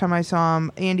the first time I saw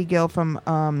him, Andy Gill from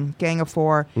Gang of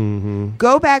Four.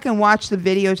 Go back and watch the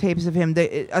videotapes of him.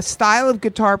 A style of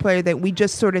guitar player that we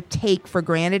just sort of take for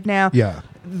granted now. Yeah.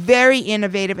 Very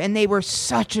innovative, and they were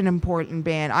such an important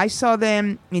band. I saw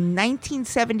them in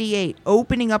 1978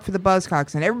 opening up for the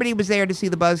Buzzcocks, and everybody was there to see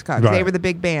the Buzzcocks. They were the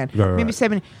big band. Maybe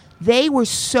 70. They were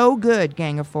so good,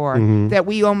 Gang of Four, that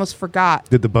we almost forgot.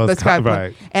 Did the Buzzcocks,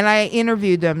 right. And I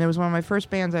interviewed them. It was one of my first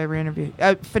bands I ever interviewed.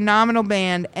 A phenomenal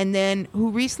band, and then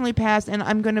who recently passed, and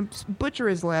I'm going to butcher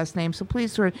his last name, so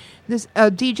please sort of, this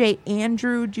DJ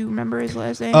Andrew, do you remember his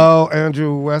last name? Oh,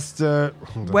 Andrew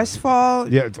Westfall?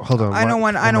 Yeah, hold on. I don't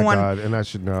want. God, and I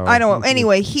should know. I don't.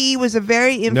 Anyway, he was a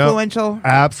very influential. No,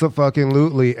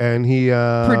 absolutely, and he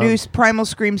produced Primal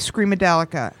Scream,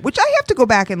 Screamadelica, which I have to go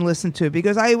back and listen to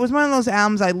because it was one of those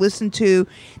albums I listened to.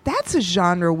 That's a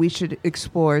genre we should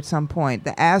explore at some point.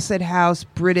 The acid house,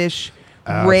 British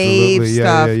rave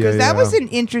stuff, because that was an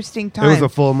interesting time. It was a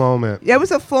full moment. It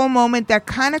was a full moment that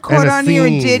kind of caught on here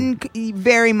and didn't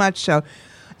very much so.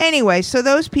 Anyway, so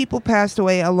those people passed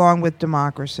away along with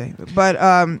Democracy. But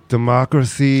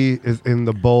Democracy is in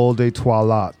the bowl de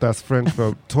toilette. That's French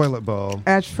for toilet bowl.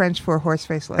 That's French for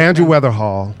horse-faced lesbian. Andrew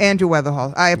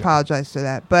Weatherhall. I apologize to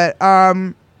that. But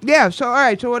yeah, so all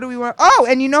right, so what do we want? Oh,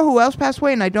 and you know who else passed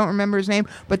away? And I don't remember his name,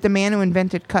 but the man who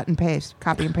invented copy and paste.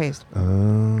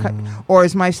 Or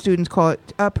as my students call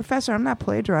it, Professor, I'm not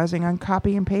plagiarizing, I'm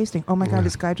copy and pasting. Oh my God,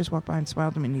 this guy just walked by and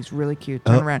smiled at me, and he's really cute.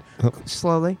 Turn around.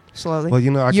 Slowly. Well, you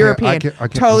know, European. I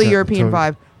can't totally European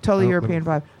vibe. Totally European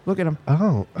vibe. Look at him.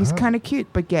 He's kind of cute,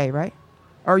 but gay, right?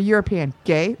 Or European.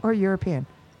 Gay or European?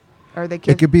 Are they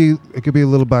kids? It could be a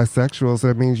little bisexual, so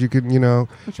that means you can,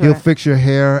 he'll fix your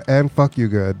hair and fuck you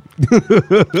good.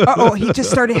 Oh, he just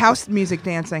started house music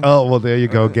dancing. Oh, well, there you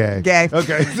go, gay.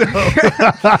 Okay, so.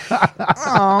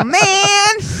 Oh,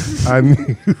 man.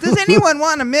 Does anyone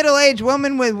want a middle-aged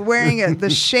woman with wearing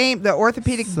the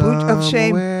orthopedic boot of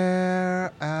shame?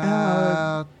 Somewhere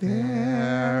out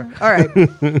there. All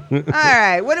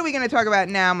right. What are we going to talk about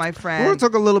now, my friend? We're going to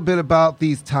talk a little bit about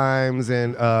these times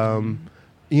and,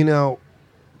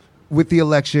 with the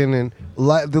election and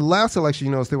the last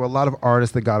election, there were a lot of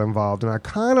artists that got involved. And I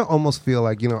kind of almost feel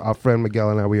like, our friend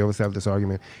Miguel and I, we always have this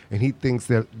argument. And he thinks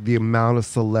that the amount of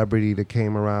celebrity that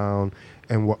came around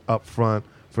and were up front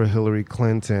for Hillary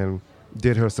Clinton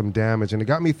did her some damage. And it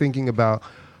got me thinking about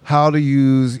how to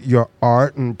use your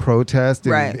art and protest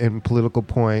and political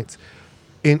points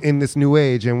in this new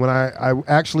age. And when I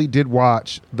actually did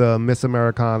watch the Miss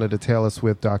Americana, the Taylor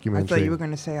Swift documentary. I thought you were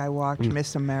going to say I watched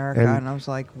Miss America, and I was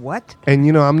like, what?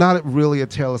 And, I'm not really a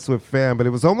Taylor Swift fan, but it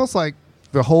was almost like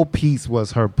the whole piece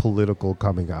was her political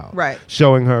coming out. Right.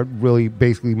 Showing her really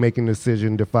basically making a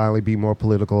decision to finally be more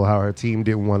political, how her team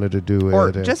didn't want her to do it.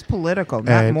 Or just political,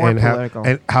 not more political.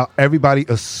 And how everybody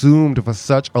assumed for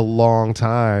such a long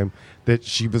time that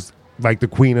she was like the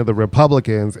queen of the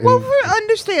Republicans. Well, for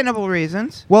understandable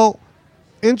reasons. Well,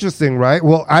 interesting, right?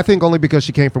 Well, I think only because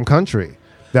she came from country.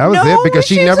 That was it, because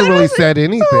she never really said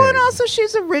anything. Oh, and also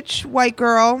she's a rich white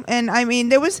girl, and I mean,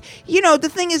 there was,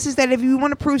 the thing is that if you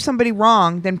want to prove somebody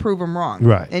wrong, then prove them wrong.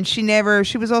 Right. And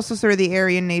she was also sort of the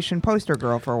Aryan Nation poster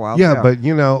girl for a while. Yeah, too. but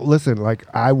listen, like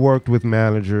I worked with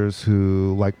managers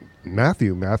who, like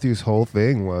Matthew's whole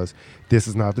thing was, this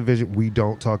is not the vision. We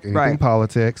don't talk anything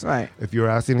politics. Right. If you're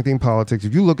asked anything politics,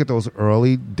 if you look at those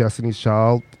early Destiny's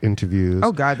Child interviews,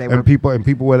 oh God,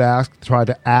 people would try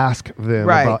to ask them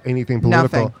about anything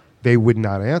political. Nothing. They would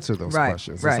not answer those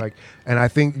questions. Right. It's like, and I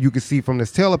think you could see from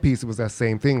this Taylor piece, it was that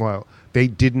same thing. Well, they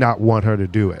did not want her to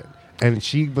do it. And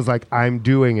she was like, I'm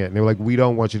doing it. And they were like, we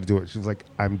don't want you to do it. She was like,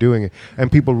 I'm doing it.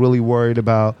 And people really worried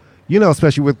about,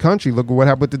 especially with country. Look at what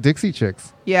happened with the Dixie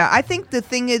Chicks. Yeah, I think the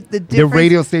thing is the difference. The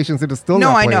radio stations that are still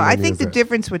not playing I know. I music. think the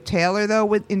difference with Taylor,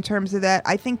 though, in terms of that,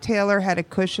 I think Taylor had a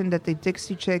cushion that the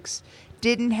Dixie Chicks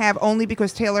didn't have, only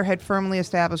because Taylor had firmly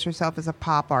established herself as a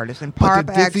pop artist. And but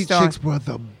the Dixie Chicks were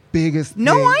the biggest thing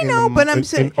I know, but I'm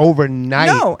saying overnight.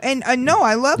 No, and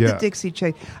I love the Dixie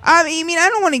Chicks. I mean, I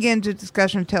don't want to get into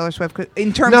discussion of Taylor Swift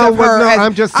in terms of her. No,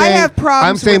 I'm just saying. I have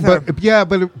problems with her.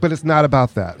 but it's not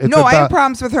about that. It's I have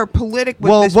problems with her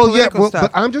political stuff.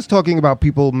 But I'm just talking about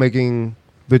people making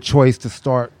the choice to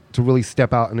start to really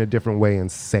step out in a different way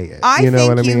and say it. I think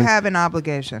what I mean? You have an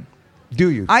obligation. Do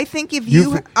you? I think if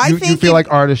you feel like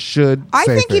artists should. I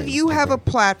think things. if you have a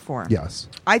platform, yes,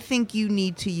 I think you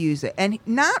need to use it, and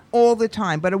not all the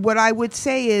time. But what I would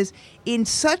say is, in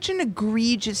such an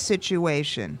egregious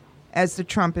situation as the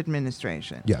Trump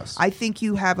administration, yes, I think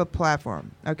you have a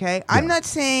platform. Okay, yeah. I'm not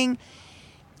saying.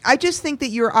 I just think that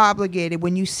you're obligated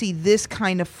when you see this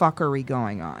kind of fuckery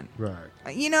going on. Right.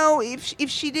 If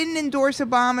she didn't endorse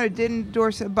Obama or didn't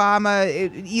endorse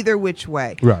Obama, either which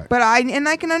way. Right. But I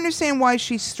can understand why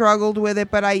she struggled with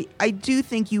it, but I do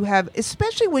think you have,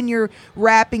 especially when you're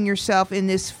wrapping yourself in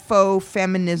this faux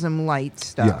feminism light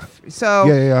stuff. Yeah. So,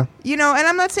 yeah. And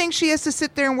I'm not saying she has to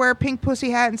sit there and wear a pink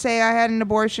pussy hat and say, I had an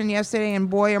abortion yesterday and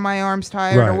boy, are my arms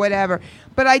tired or whatever.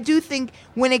 But I do think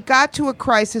when it got to a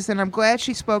crisis, and I'm glad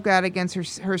she spoke out against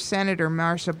her senator,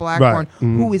 Marsha Blackburn,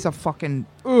 who is a fucking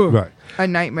a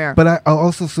nightmare. But I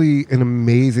also see an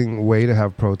amazing way to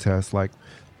have protests. Like,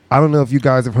 I don't know if you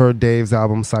guys have heard Dave's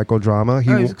album,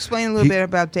 Psychodrama. Explain a little bit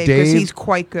about Dave, because he's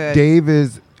quite good. Dave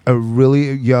is a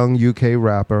really young UK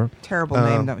rapper. Terrible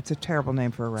name, though. It's a terrible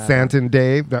name for a rapper. Santin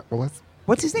Dave.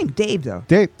 What's his name? Dave, though.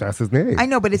 Dave, that's his name. I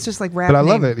know, but it's just like rap. But I name.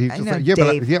 love it. He's just like,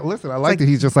 Dave. Listen, I like that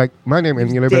he's just like my name, and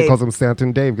everybody calls him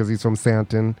Santin Dave because he's from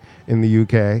Santin in the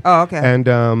UK. Oh, okay.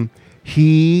 And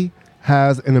he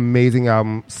has an amazing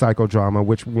album, Psychodrama,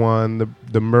 which won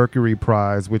the Mercury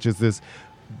Prize, which is this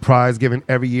prize given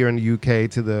every year in the UK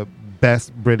to the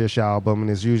best British album, and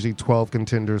there's usually 12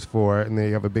 contenders for it, and they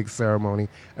have a big ceremony.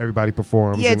 Everybody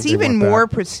performs. Yeah, it's even more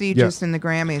prestigious than the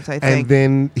Grammys, I think. And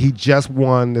then he just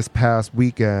won this past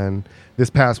week,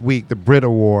 the Brit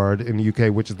Award in the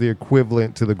UK, which is the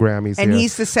equivalent to the Grammys. And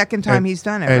he's the second time he's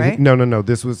done it, right? No.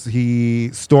 This was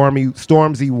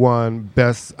Stormzy won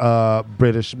Best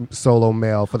British Solo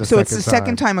Male for the second time. So it's the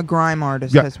second time a grime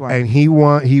artist has won. And he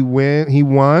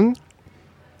won.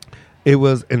 It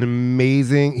was an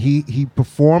amazing. He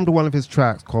performed one of his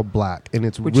tracks called Black, and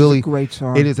it's Which really is a great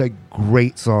song. It is a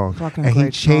great song, Fucking and great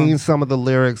he changed some of the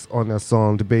lyrics on that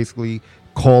song to basically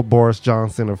call Boris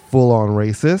Johnson a full-on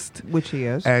racist, which he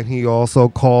is, and he also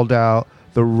called out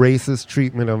the racist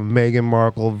treatment of Meghan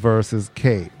Markle versus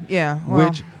Kate. Yeah,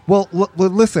 listen.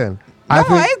 No,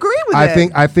 I agree with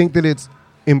it. I think that it's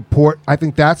important. I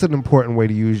think that's an important way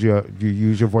to use your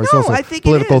voice. No, also I think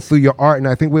political it is. through your art, and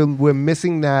I think we're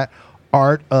missing that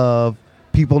art of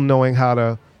people knowing how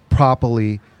to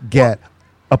properly get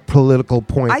a political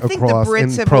point across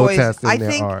in protest in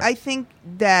their art. I think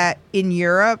that in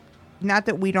Europe, not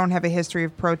that we don't have a history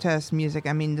of protest music.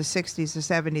 I mean, the 60s, the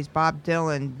 70s, Bob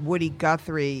Dylan, Woody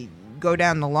Guthrie, go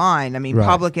down the line. I mean,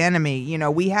 Public Enemy,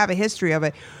 we have a history of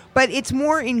it. But it's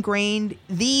more ingrained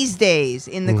these days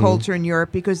in the culture in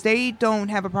Europe because they don't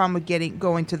have a problem with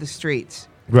going to the streets.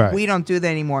 Right. We don't do that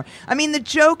anymore. I mean, the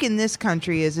joke in this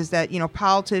country is that,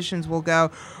 politicians will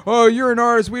go, oh, you're an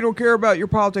artist, we don't care about your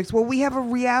politics. Well, we have a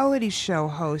reality show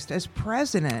host as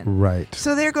president. Right.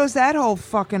 So there goes that whole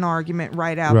fucking argument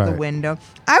right out the window.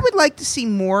 I would like to see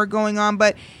more going on,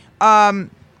 but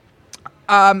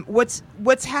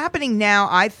what's happening now,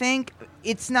 I think,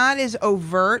 it's not as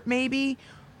overt maybe,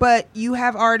 but you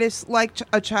have artists like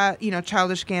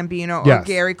Childish Gambino or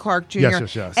Gary Clark Jr.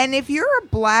 Yes. And if you're a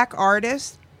black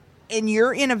artist and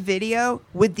you're in a video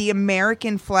with the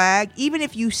American flag, even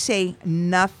if you say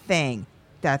nothing,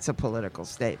 that's a political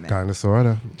statement. Kind of, sort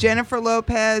of. Jennifer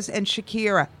Lopez and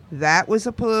Shakira, that was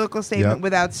a political statement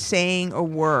without saying a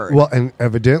word. Well, and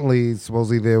evidently,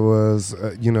 supposedly there was,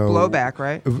 blowback,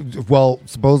 right? Well,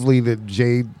 supposedly that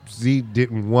Jay-Z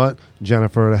didn't want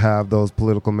Jennifer to have those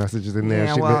political messages in there.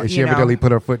 Yeah, she evidently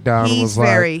put her foot down and was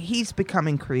he's become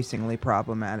increasingly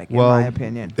problematic, in my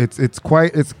opinion. It's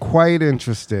quite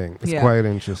interesting. It's quite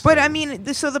interesting. But I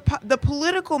mean, so the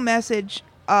political message.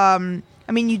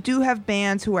 I mean, you do have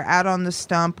bands who are out on the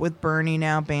stump with Bernie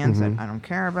now, bands that I don't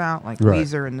care about, like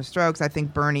Weezer and The Strokes. I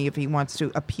think Bernie, if he wants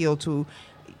to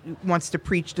wants to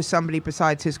preach to somebody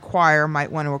besides his choir,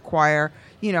 might want to acquire.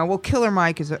 Killer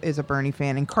Mike is a Bernie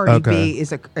fan, and Cardi B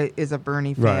is a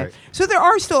Bernie fan. Right. So there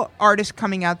are still artists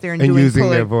coming out there and doing using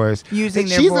their voice. She's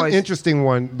an interesting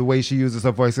one, the way she uses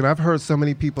her voice. And I've heard so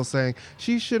many people saying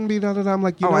she shouldn't be da da da. I'm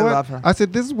like, you know what? I love her. I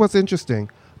said, this is what's interesting.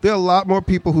 There are a lot more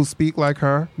people who speak like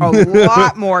her. A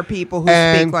lot more people who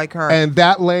speak like her. And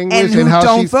that language and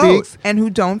how she speaks. And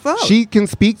who don't vote. She can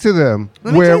speak to them.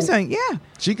 Let me tell you something. Yeah.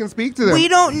 She can speak to them. We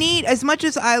don't need, as much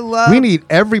as I love. We need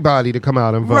everybody to come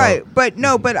out and vote. Right. But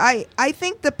I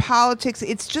think the politics,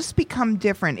 it's just become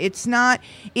different. It's not,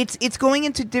 it's going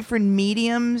into different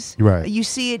mediums. Right. You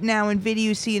see it now in video,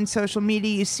 you see it in social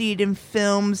media, you see it in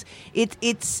films.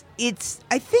 It's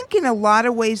I think in a lot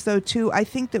of ways though too, I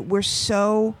think that we're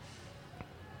so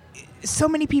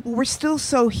many people, we're still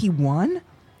so he won.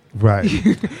 Right.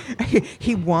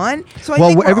 He won. So I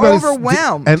think we're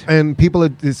overwhelmed. And people,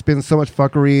 it's been so much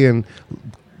fuckery and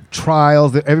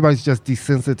trials that everybody's just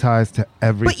desensitized to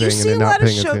everything. But you see and a they're lot not of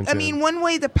paying attention. I mean, one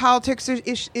way that politics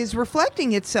is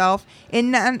reflecting itself in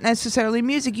not necessarily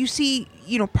music. You see,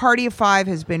 Party of Five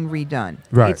has been redone.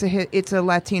 Right. It's a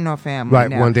Latino family. Right.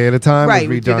 Now. One Day at a Time was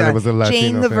redone. It was a Latino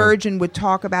Jane the family. Virgin would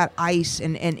talk about ICE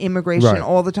and immigration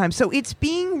all the time. So it's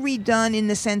being redone in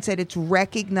the sense that it's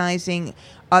recognizing.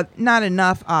 Not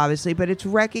enough, obviously, but it's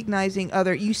recognizing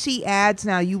other. You see ads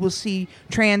now. You will see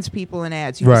trans people in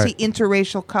ads. You will see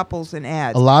interracial couples in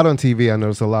ads. A lot on TV. I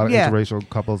noticed a lot of interracial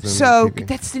couples in TV.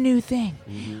 That's the new thing.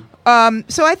 Mm-hmm.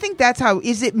 So I think that's how.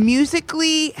 Is it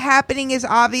musically happening? Is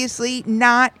obviously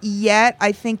not yet.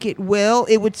 I think it will.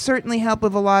 It would certainly help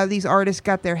if a lot of these artists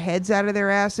got their heads out of their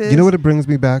asses. You know what it brings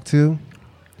me back to?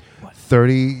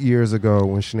 30 years ago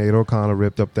when Sinead O'Connor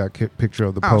ripped up that picture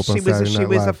of the Pope on Saturday Night Live. She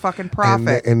was a fucking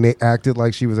prophet. And they acted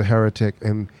like she was a heretic.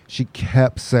 And she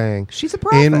kept saying, she's a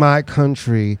prophet. In my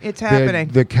country, it's happening.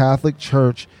 The Catholic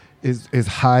Church is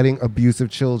hiding abusive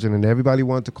children. And everybody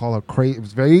wanted to call her crazy. It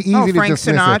was very easy to Frank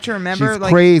dismiss Sinatra, it. remember? She's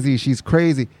crazy. She's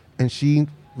crazy. And she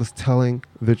was telling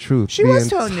the truth. She was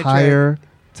telling the truth. The entire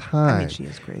time. I mean, she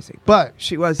is crazy. But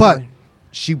she was. But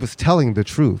she was telling the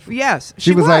truth. Yes,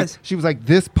 she was like,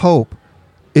 this Pope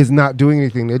is not doing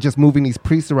anything. They're just moving these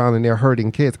priests around and they're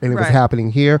hurting kids. And it was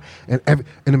happening here. And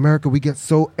in America, we get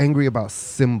so angry about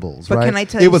symbols, but right? Can I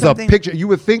tell you something? It was a picture. You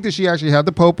would think that she actually had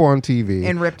the Pope on TV.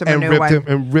 And ripped him a new one.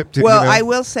 And ripped him. Well, I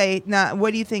will say, now,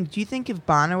 what do you think? Do you think if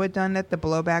Bono had done that, the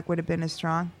blowback would have been as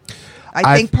strong?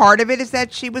 I think part of it is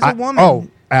that she was a woman. Oh,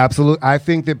 absolutely. I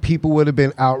think that people would have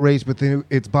been outraged, but then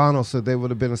it's Bono, so there would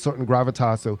have been a certain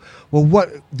gravitas. So, well, what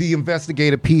the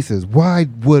investigative pieces? Why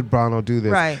would Bono do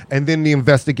this? Right. And then the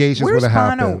investigations would have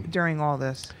happened. Where's Bono during all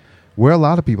this? Where are a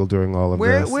lot of people during all of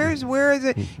this? Where is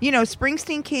it?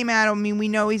 Springsteen came out. I mean, we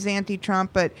know he's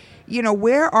anti-Trump, but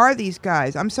where are these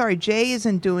guys? I'm sorry, Jay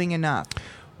isn't doing enough.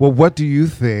 Well, what do you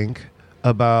think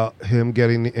about him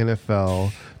getting the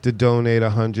NFL to donate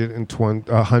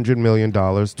 $100 million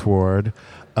toward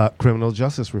criminal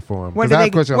justice reform? What are they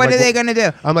going to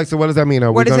do? I'm like, so what does that mean?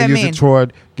 Are we going to use it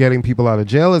toward getting people out of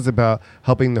jail? Is it about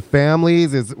helping the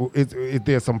families? Is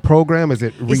there some program? Is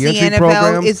it re-entry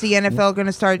program? Is the NFL going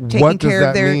to start taking care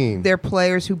of their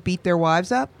players who beat their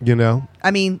wives up? I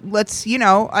mean,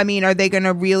 are they going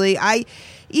to really?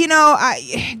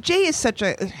 Jay is such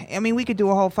a. I mean, we could do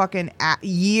a whole fucking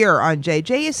year on Jay.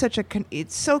 Jay is such a.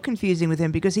 It's so confusing with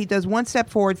him because he does one step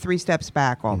forward, 3 steps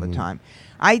back all the time.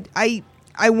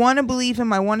 I want to believe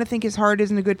him. I want to think his heart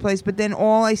is in a good place, but then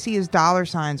all I see is dollar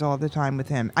signs all the time with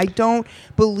him. I don't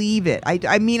believe it.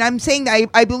 I mean, I'm saying that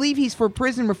I believe he's for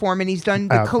prison reform, and he's done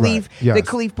the Khalif. Right. Yes. The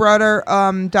Khalif Brother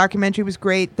documentary was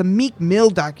great. The Meek Mill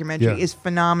documentary is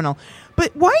phenomenal.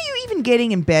 But why are you even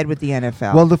getting in bed with the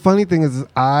NFL? Well, the funny thing is,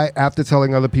 after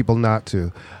telling other people not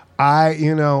to,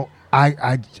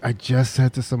 I just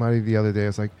said to somebody the other day,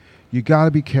 it's like, you got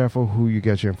to be careful who you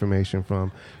get your information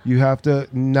from. You have to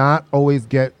not always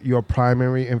get your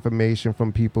primary information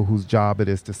from people whose job it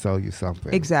is to sell you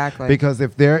something. Exactly. Because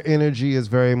if their energy is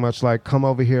very much like, come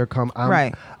over here,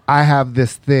 I have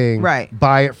this thing. Right.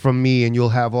 Buy it from me and you'll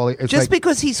have all it. Just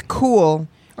because he's cool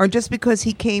or just because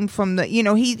he came from the,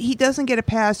 he doesn't get a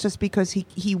pass just because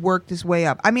he worked his way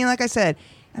up. I mean, like I said,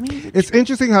 it's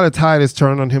interesting how the tide has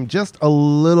turned on him just a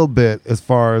little bit as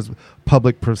far as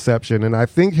public perception, and I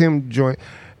think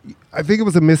I think it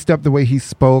was a misstep the way he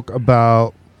spoke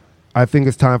about. I think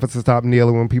it's time for us to stop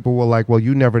kneeling, when people were like, well,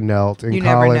 you never knelt. And you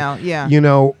never knelt, yeah.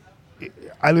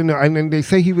 I don't know. And they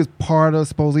say he was part of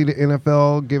supposedly the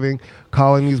NFL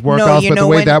calling these workouts, but the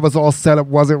way that was all set up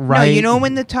wasn't right. No,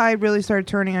 when the tide really started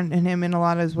turning on him in a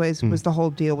lot of his ways was the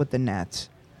whole deal with the Nets.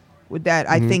 With that,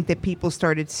 I think that people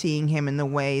started seeing him in the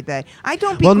way that I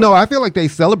don't. No, I feel like they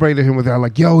celebrated him with that,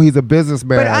 like, yo, he's a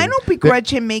businessman. But I don't begrudge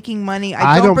him making money.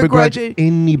 I don't begrudge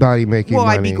anybody making money.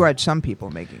 Well, I begrudge some people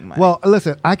making money. Well,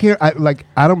 listen, I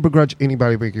don't begrudge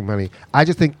anybody making money. I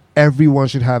just think everyone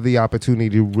should have the opportunity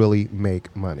to really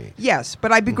make money. Yes,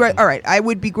 but I begrudge. All right, I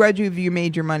would begrudge you if you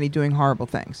made your money doing horrible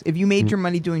things. If you made your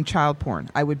money doing child porn,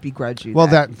 I would begrudge you. Well,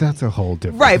 that's a whole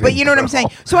different. Right, thing, but you know what I'm saying.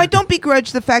 So I don't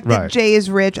begrudge the fact that Right. Jay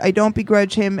is rich. I don't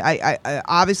begrudge him. I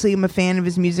obviously am a fan of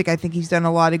his music. I think he's done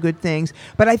a lot of good things.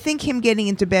 But I think him getting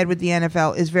into bed with the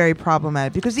NFL is very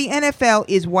problematic because the NFL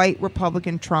is white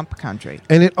Republican Trump country.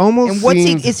 And it almost And what's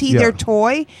seems, is he their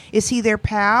toy? Is he their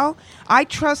pal? I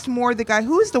trust more the guy.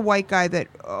 Who is the white guy that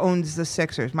owns the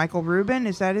Sixers? Michael Rubin?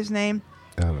 Is that his name?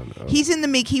 I don't know. He's in the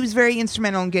Meek. He was very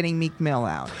instrumental in getting Meek Mill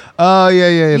out. Oh, yeah.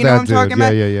 You know that what I'm talking dude.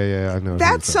 about? Yeah. I know.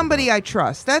 That's somebody I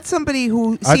trust. That's somebody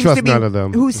who I seems trust to be none of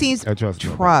them. who seems I trust none of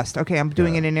them. trust. Okay, I'm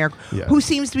doing it in air. Yeah. Who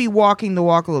seems to be walking the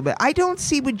walk a little bit. I don't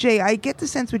see with Jay. I get the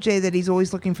sense with Jay that he's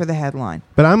always looking for the headline.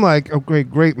 But I'm like, oh,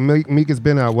 great. Meek has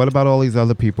been out. What about all these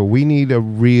other people? We need a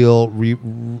real,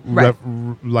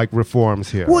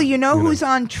 reforms here. Well, you know who's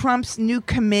on Trump's new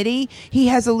committee? He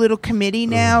has a little committee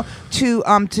now to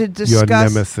discuss your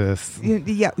nemesis.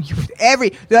 Yeah,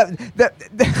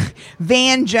 the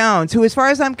Van Jones, who, as far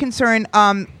as I'm concerned,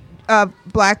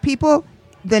 black people,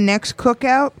 the next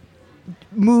cookout,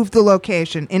 move the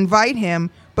location. Invite him,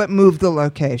 but move the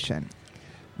location.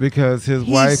 Because his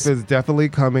wife is definitely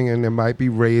coming, and there might be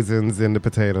raisins in the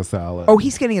potato salad. Oh,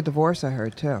 he's getting a divorce, I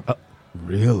heard, too.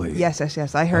 Really? Yes.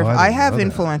 I heard. Oh, I I didn't have know that.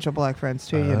 influential black friends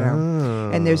too, you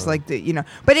know. And there's like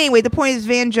But anyway, the point is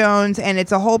Van Jones, and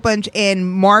it's a whole bunch, and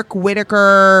Mark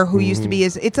Whitaker, who used to be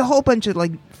it's a whole bunch of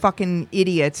like fucking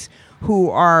idiots who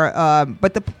are.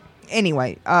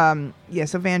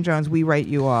 So Van Jones, we write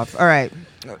you off. All right.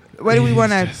 What do we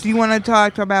want to? Do you want to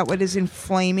talk about what is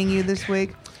inflaming you this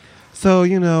week? So,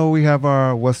 we have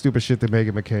our what stupid shit that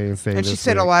Meghan McCain said. And she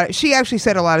said a lot. She actually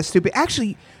said a lot of stupid.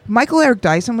 Actually, Michael Eric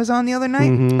Dyson was on the other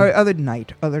night. Or other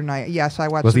night. Yes, I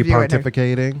watched. Was he the video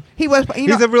pontificating? He was.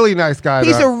 He's a really nice guy.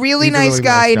 He's a really nice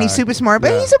guy, and he's super smart.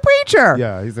 But he's a preacher.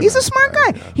 Yeah, he's a nice smart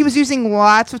guy. Yeah. He was using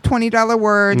lots of $20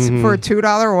 words for a $2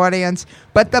 audience.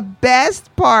 But the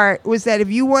best part was that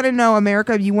if you want to know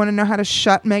America, if you want to know how to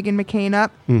shut Meghan McCain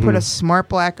up, put a smart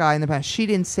black guy in the past. She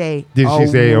didn't say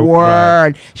a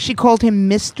word. She called him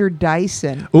Mr.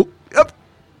 Dyson. Oh. Yep.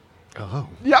 Oh.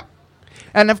 Yep.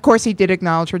 And of course, he did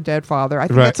acknowledge her dead father. I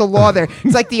think that's a law there.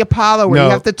 It's like the Apollo where you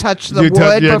have to touch the wood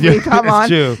before you come on.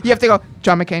 True. You have to go,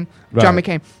 John McCain, Right. John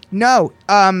McCain. No,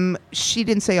 she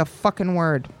didn't say a fucking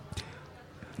word.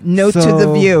 Note to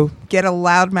the View. Get a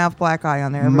loudmouth black guy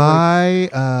on there. My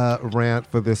rant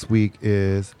for this week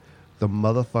is the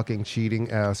motherfucking cheating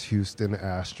ass Houston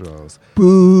Astros.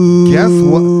 Boo. Guess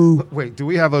what? Wait, do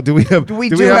we have a boo? We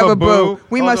do have a boo.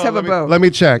 We must have a boo. Let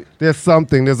me check. There's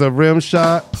something. There's a rim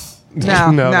shot. No,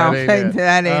 that ain't it.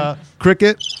 that ain't.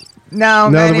 Cricket? No,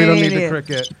 No, that we don't ain't need the it.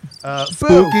 cricket.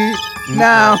 Spooky?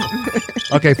 No.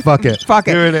 Okay, fuck it. Fuck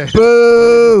it. Here it is.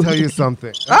 Boo. Tell you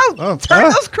something. Turn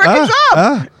those crickets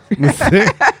up.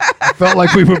 I felt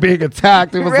like we were being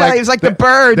attacked. It was Really? It was like the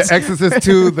birds. The Exorcist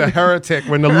 2, the heretic,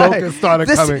 when the locusts started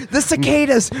coming. The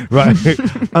cicadas. Right.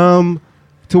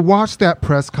 To watch that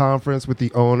press conference with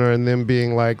the owner and them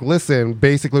being like, listen,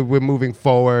 basically we're moving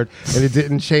forward and it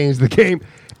didn't change the game.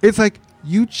 It's like,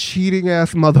 you cheating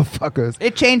ass motherfuckers.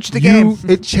 It changed the game.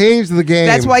 It changed the game.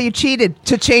 That's why you cheated,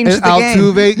 to change and the game.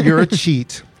 Altuve, you're a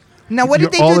cheat. Now, what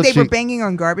did they You're do? all They a were cheat. banging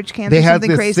on garbage cans They or had something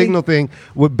this crazy? signal thing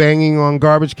with banging on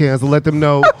garbage cans to let them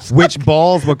know which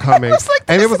balls were coming.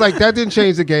 And it was like, that didn't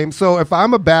change the game. So if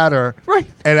I'm a batter Right.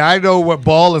 and I know what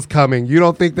ball is coming, you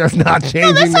don't think that's not changing the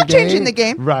game? No, that's not changing the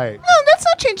game. Right. No, that's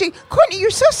not changing. Courtney, you're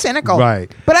so cynical. Right.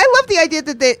 But I love the idea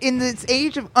that in this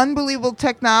age of unbelievable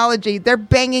technology, they're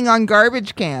banging on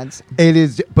garbage cans. It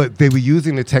is, but they were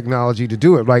using the technology to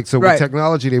do it, right? So Right. with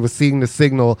technology, they were seeing the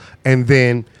signal and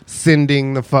then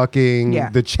sending the fucking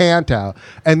the chant out,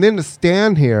 and then to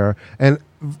stand here and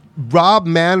Rob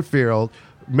Manfield,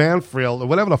 or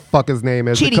whatever the fuck his name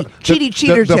is, Cheaty the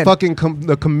Cheaterton. fucking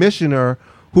the commissioner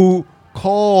who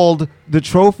called the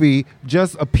trophy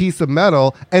just a piece of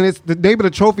metal, and it's the name of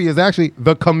the trophy is actually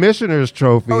the commissioner's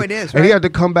trophy. Oh, it is, and right? he had to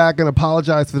come back and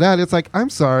apologize for that. It's like, I'm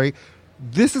sorry,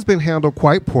 this has been handled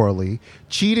quite poorly.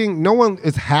 Cheating, no one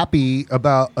is happy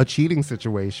about a cheating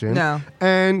situation. No.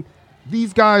 And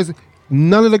these guys,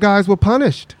 none of the guys were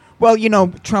punished. Well,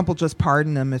 Trump will just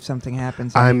pardon them if something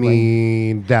happens. Anyway. I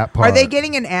mean, that part. Are they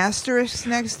getting an asterisk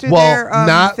next to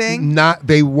their thing?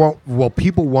 They won't. Well,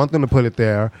 people want them to put it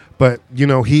there, but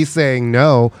he's saying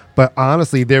no. But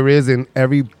honestly, there is in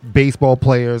every baseball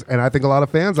players, and I think a lot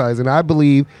of fans' eyes. And I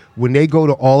believe when they go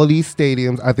to all of these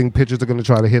stadiums, I think pitchers are going to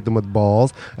try to hit them with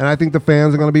balls, and I think the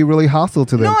fans are going to be really hostile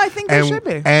to them. No, I think they should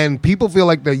be. And people feel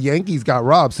like the Yankees got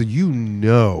robbed, so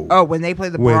Oh, when they play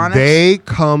the Bronx? When they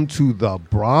come to the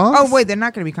Bronx? Oh, wait, they're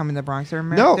not going to be coming to the Bronx.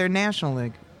 They're National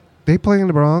League. They play in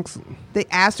the Bronx. The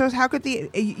Astros? How could the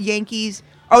Yankees...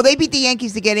 Oh, they beat the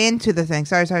Yankees to get into the thing.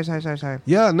 Sorry.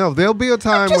 Yeah, no, there'll be a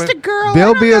time I'm just a girl. There'll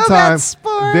I don't be know a time. about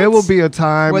sports. There will be a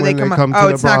time when they come to the Bronx. Oh,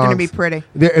 it's not going to be pretty.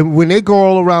 And when they go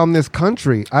all around this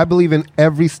country, I believe in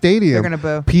every stadium, they're going to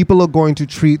boo. People are going to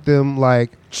treat them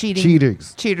like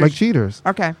cheaters. Like cheaters.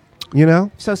 Okay.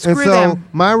 So screw them.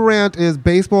 My rant is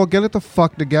baseball, get it the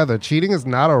fuck together. Cheating is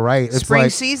not all right. It's Spring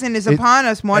season is upon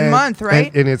us. 1 month,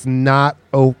 right? And it's not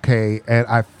okay. And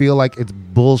I feel like it's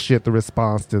bullshit, the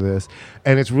response to this.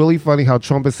 And it's really funny how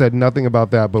Trump has said nothing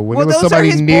about that. But when there was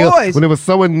somebody when there was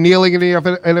someone kneeling in the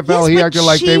NFL, he acted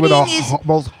like they were the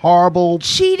most horrible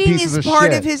cheating pieces is of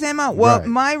part shit. of his MO. Well,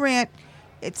 my rant,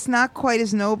 it's not quite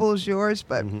as noble as yours,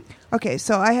 but okay,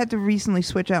 so I had to recently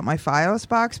switch out my Fios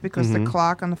box because the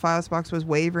clock on the Fios box was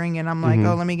wavering, and I'm like,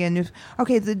 oh, let me get a new...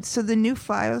 Okay, so the new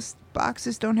Fios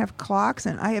boxes don't have clocks,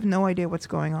 and I have no idea what's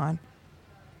going on.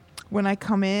 When I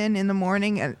come in the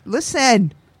morning, and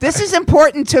listen... This is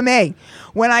important to me.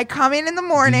 When I come in the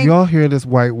morning... Do y'all hear this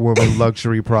white woman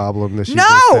luxury problem that she No!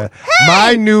 just had? Hey!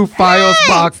 My new Fios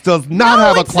box does not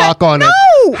have a clock on it.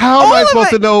 No! How am I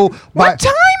supposed to know... What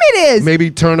time it is?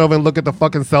 Maybe turn over and look at the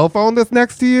fucking cell phone that's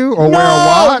next to you? Or wear a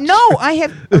watch? No, I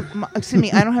have... excuse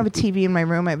me, I don't have a TV in my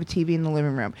room. I have a TV in the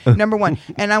living room. Number one.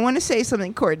 And I want to say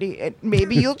something, Courtney. And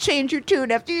maybe you'll change your tune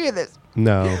after you hear this.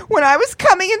 No. When I was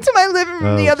coming into my living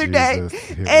room the other day,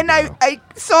 and I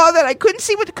saw that I couldn't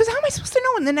see because how am I supposed to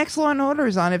know when the next Law and Order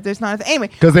is on if there's not anyway?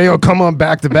 Because they will come on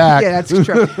back to back. Yeah, that's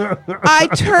true. I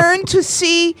turned to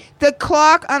see the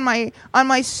clock on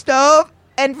my stove,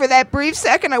 and for that brief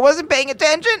second, I wasn't paying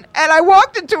attention, and I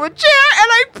walked into a chair and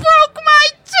I broke my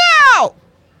toe.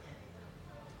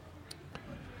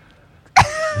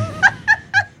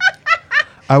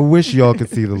 I wish y'all could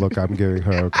see the look I'm giving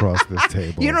her across this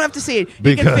table. You don't have to see it.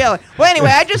 You can feel it. Well, anyway,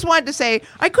 I just wanted to say,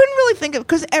 I couldn't really think of,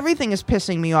 because everything is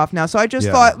pissing me off now. So I just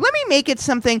thought, let me make it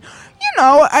something,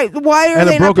 why are they not putting clogs?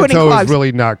 And a broken toe is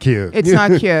really not cute. It's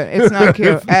not cute. It's not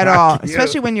cute at all,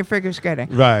 especially when you're figure skating.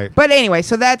 Right. But anyway,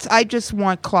 so I just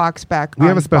want clocks back. We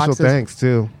have a special thanks,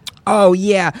 too. Oh,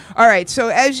 yeah. All right. So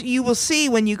as you will see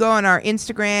when you go on our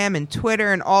Instagram and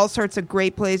Twitter and all sorts of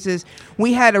great places,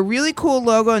 we had a really cool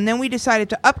logo, and then we decided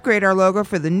to upgrade our logo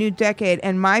for the new decade.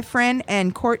 And my friend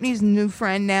and Courtney's new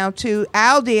friend now, too,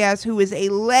 Al Diaz, who is a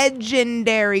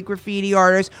legendary graffiti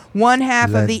artist, one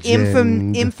half of the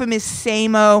infamous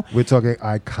Samo. We're talking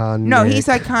iconic. No, he's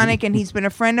iconic, and he's been a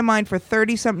friend of mine for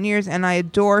 30-something years, and I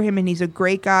adore him, and he's a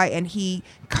great guy, and he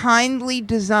kindly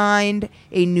designed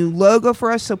a new logo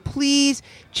for us. So please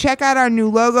check out our new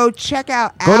logo. Check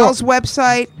out Al's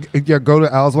website. Yeah, go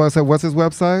to Al's website. What's his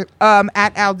website?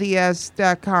 At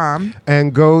aldiaz.com.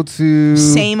 And go to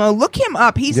Samo. Look him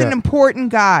up. He's an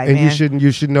important guy, and man.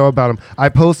 you should know about him. I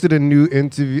posted a new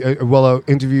interview, an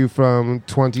interview from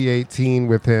 2018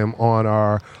 with him on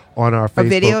our Facebook. A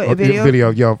video? A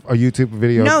YouTube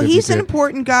video. No, he's an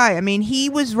important guy. I mean, he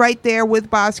was right there with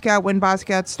Basquiat when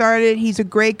Basquiat started. He's a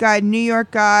great guy, New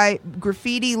York guy,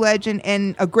 graffiti legend,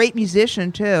 and a great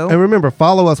musician, too. And remember,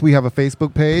 follow us. We have a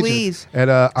Facebook page. Please. And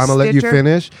I'm going to let you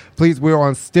finish. Please, we're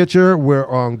on Stitcher. We're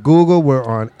on Google. We're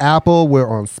on Apple. We're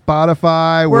on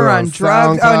Spotify. We're on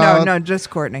drugs. SoundCloud. Oh, no, just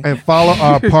Courtney. And follow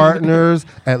our partners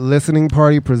at Listening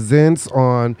Party Presents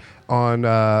on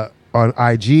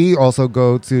IG. Also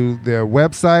go to their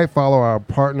website. Follow our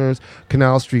partners,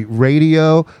 Canal Street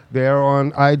Radio. They're on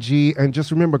IG. And just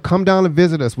remember, come down and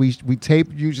visit us. We tape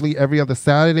usually every other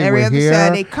Saturday. Every other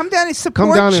Saturday. Come down and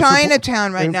support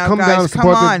Chinatown right now, guys. Come down and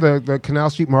support the Canal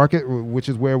Street Market, which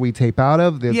is where we tape out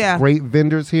of. There's great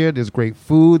vendors here. There's great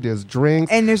food. There's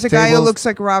drinks. And there's a guy who looks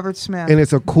like Robert Smith. And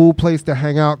it's a cool place to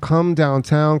hang out. Come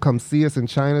downtown. Come see us in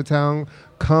Chinatown.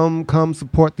 Come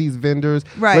support these vendors.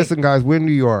 Right. Listen, guys, we're in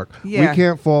New York. Yeah. We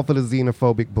can't fall for the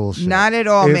xenophobic bullshit. Not at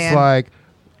all, man. It's like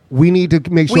we need to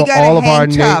make sure all of our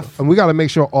and we got to make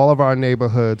sure all of our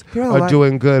neighborhoods are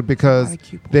doing good, because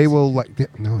they will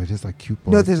no, it is like cute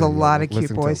boys. No, there's a lot of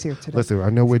cute boys here today. Listen, I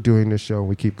know we're doing this show and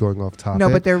we keep going off topic. No,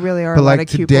 but there really are a lot of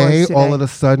cute boys today. All of a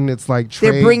sudden it's like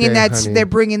they're bringing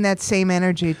that same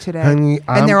energy today, honey,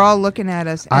 and they're all looking at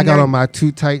us. I got on my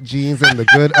too tight jeans and the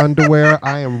good underwear.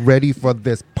 I am ready for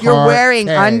this party. You're wearing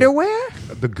underwear?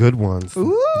 The good ones. Ooh,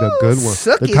 the good ones.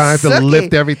 Sookie, the kinds that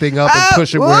lift everything up and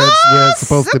push it where it's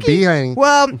supposed to be. Honey.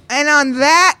 Well, and on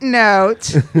that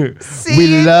note,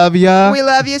 we love ya. We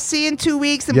love you. See you in 2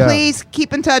 weeks, and please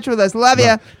keep in touch with us. Love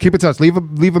ya. Keep in touch. Leave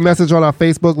a message on our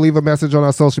Facebook. Leave a message on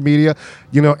our social media.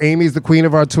 You know, Amy's the queen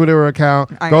of our Twitter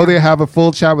account. Go there, have a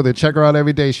full chat with her. Check her out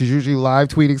every day. She's usually live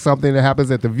tweeting something that happens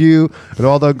at The View and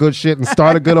all the good shit, and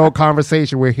start a good old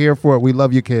conversation. We're here for it. We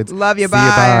love you, kids. Love you. See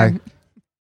bye.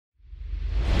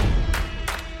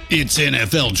 It's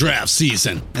NFL draft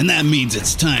season, and that means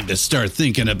it's time to start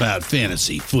thinking about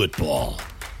fantasy football.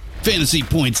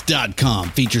 FantasyPoints.com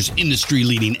features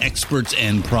industry-leading experts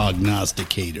and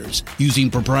prognosticators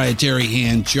using proprietary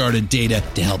hand-charted data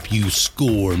to help you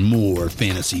score more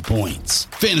fantasy points.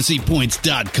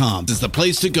 FantasyPoints.com is the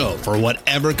place to go for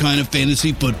whatever kind of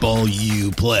fantasy football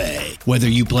you play. Whether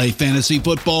you play fantasy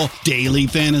football, daily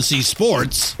fantasy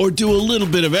sports, or do a little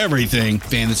bit of everything,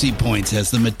 Fantasy Points has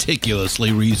the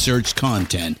meticulously researched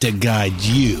content to guide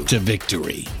you to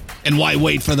victory. And why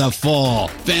wait for the fall?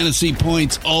 Fantasy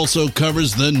Points also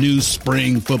covers the new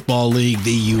spring football league,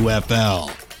 the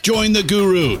UFL. Join the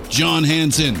guru, John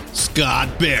Hansen,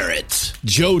 Scott Barrett,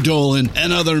 Joe Dolan,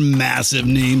 and other massive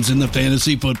names in the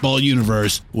fantasy football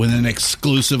universe with an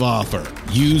exclusive offer.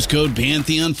 Use code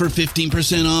Pantheon for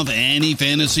 15% off any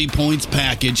Fantasy Points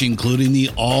package, including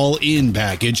the all-in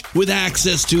package, with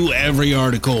access to every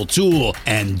article, tool,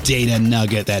 and data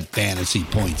nugget that Fantasy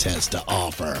Points has to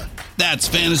offer. That's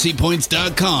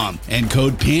FantasyPoints.com and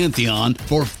code Pantheon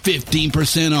for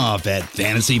 15% off at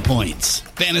Fantasy Points.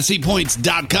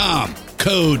 FantasyPoints.com,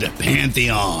 code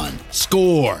Pantheon.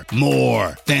 Score more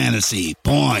fantasy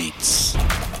points.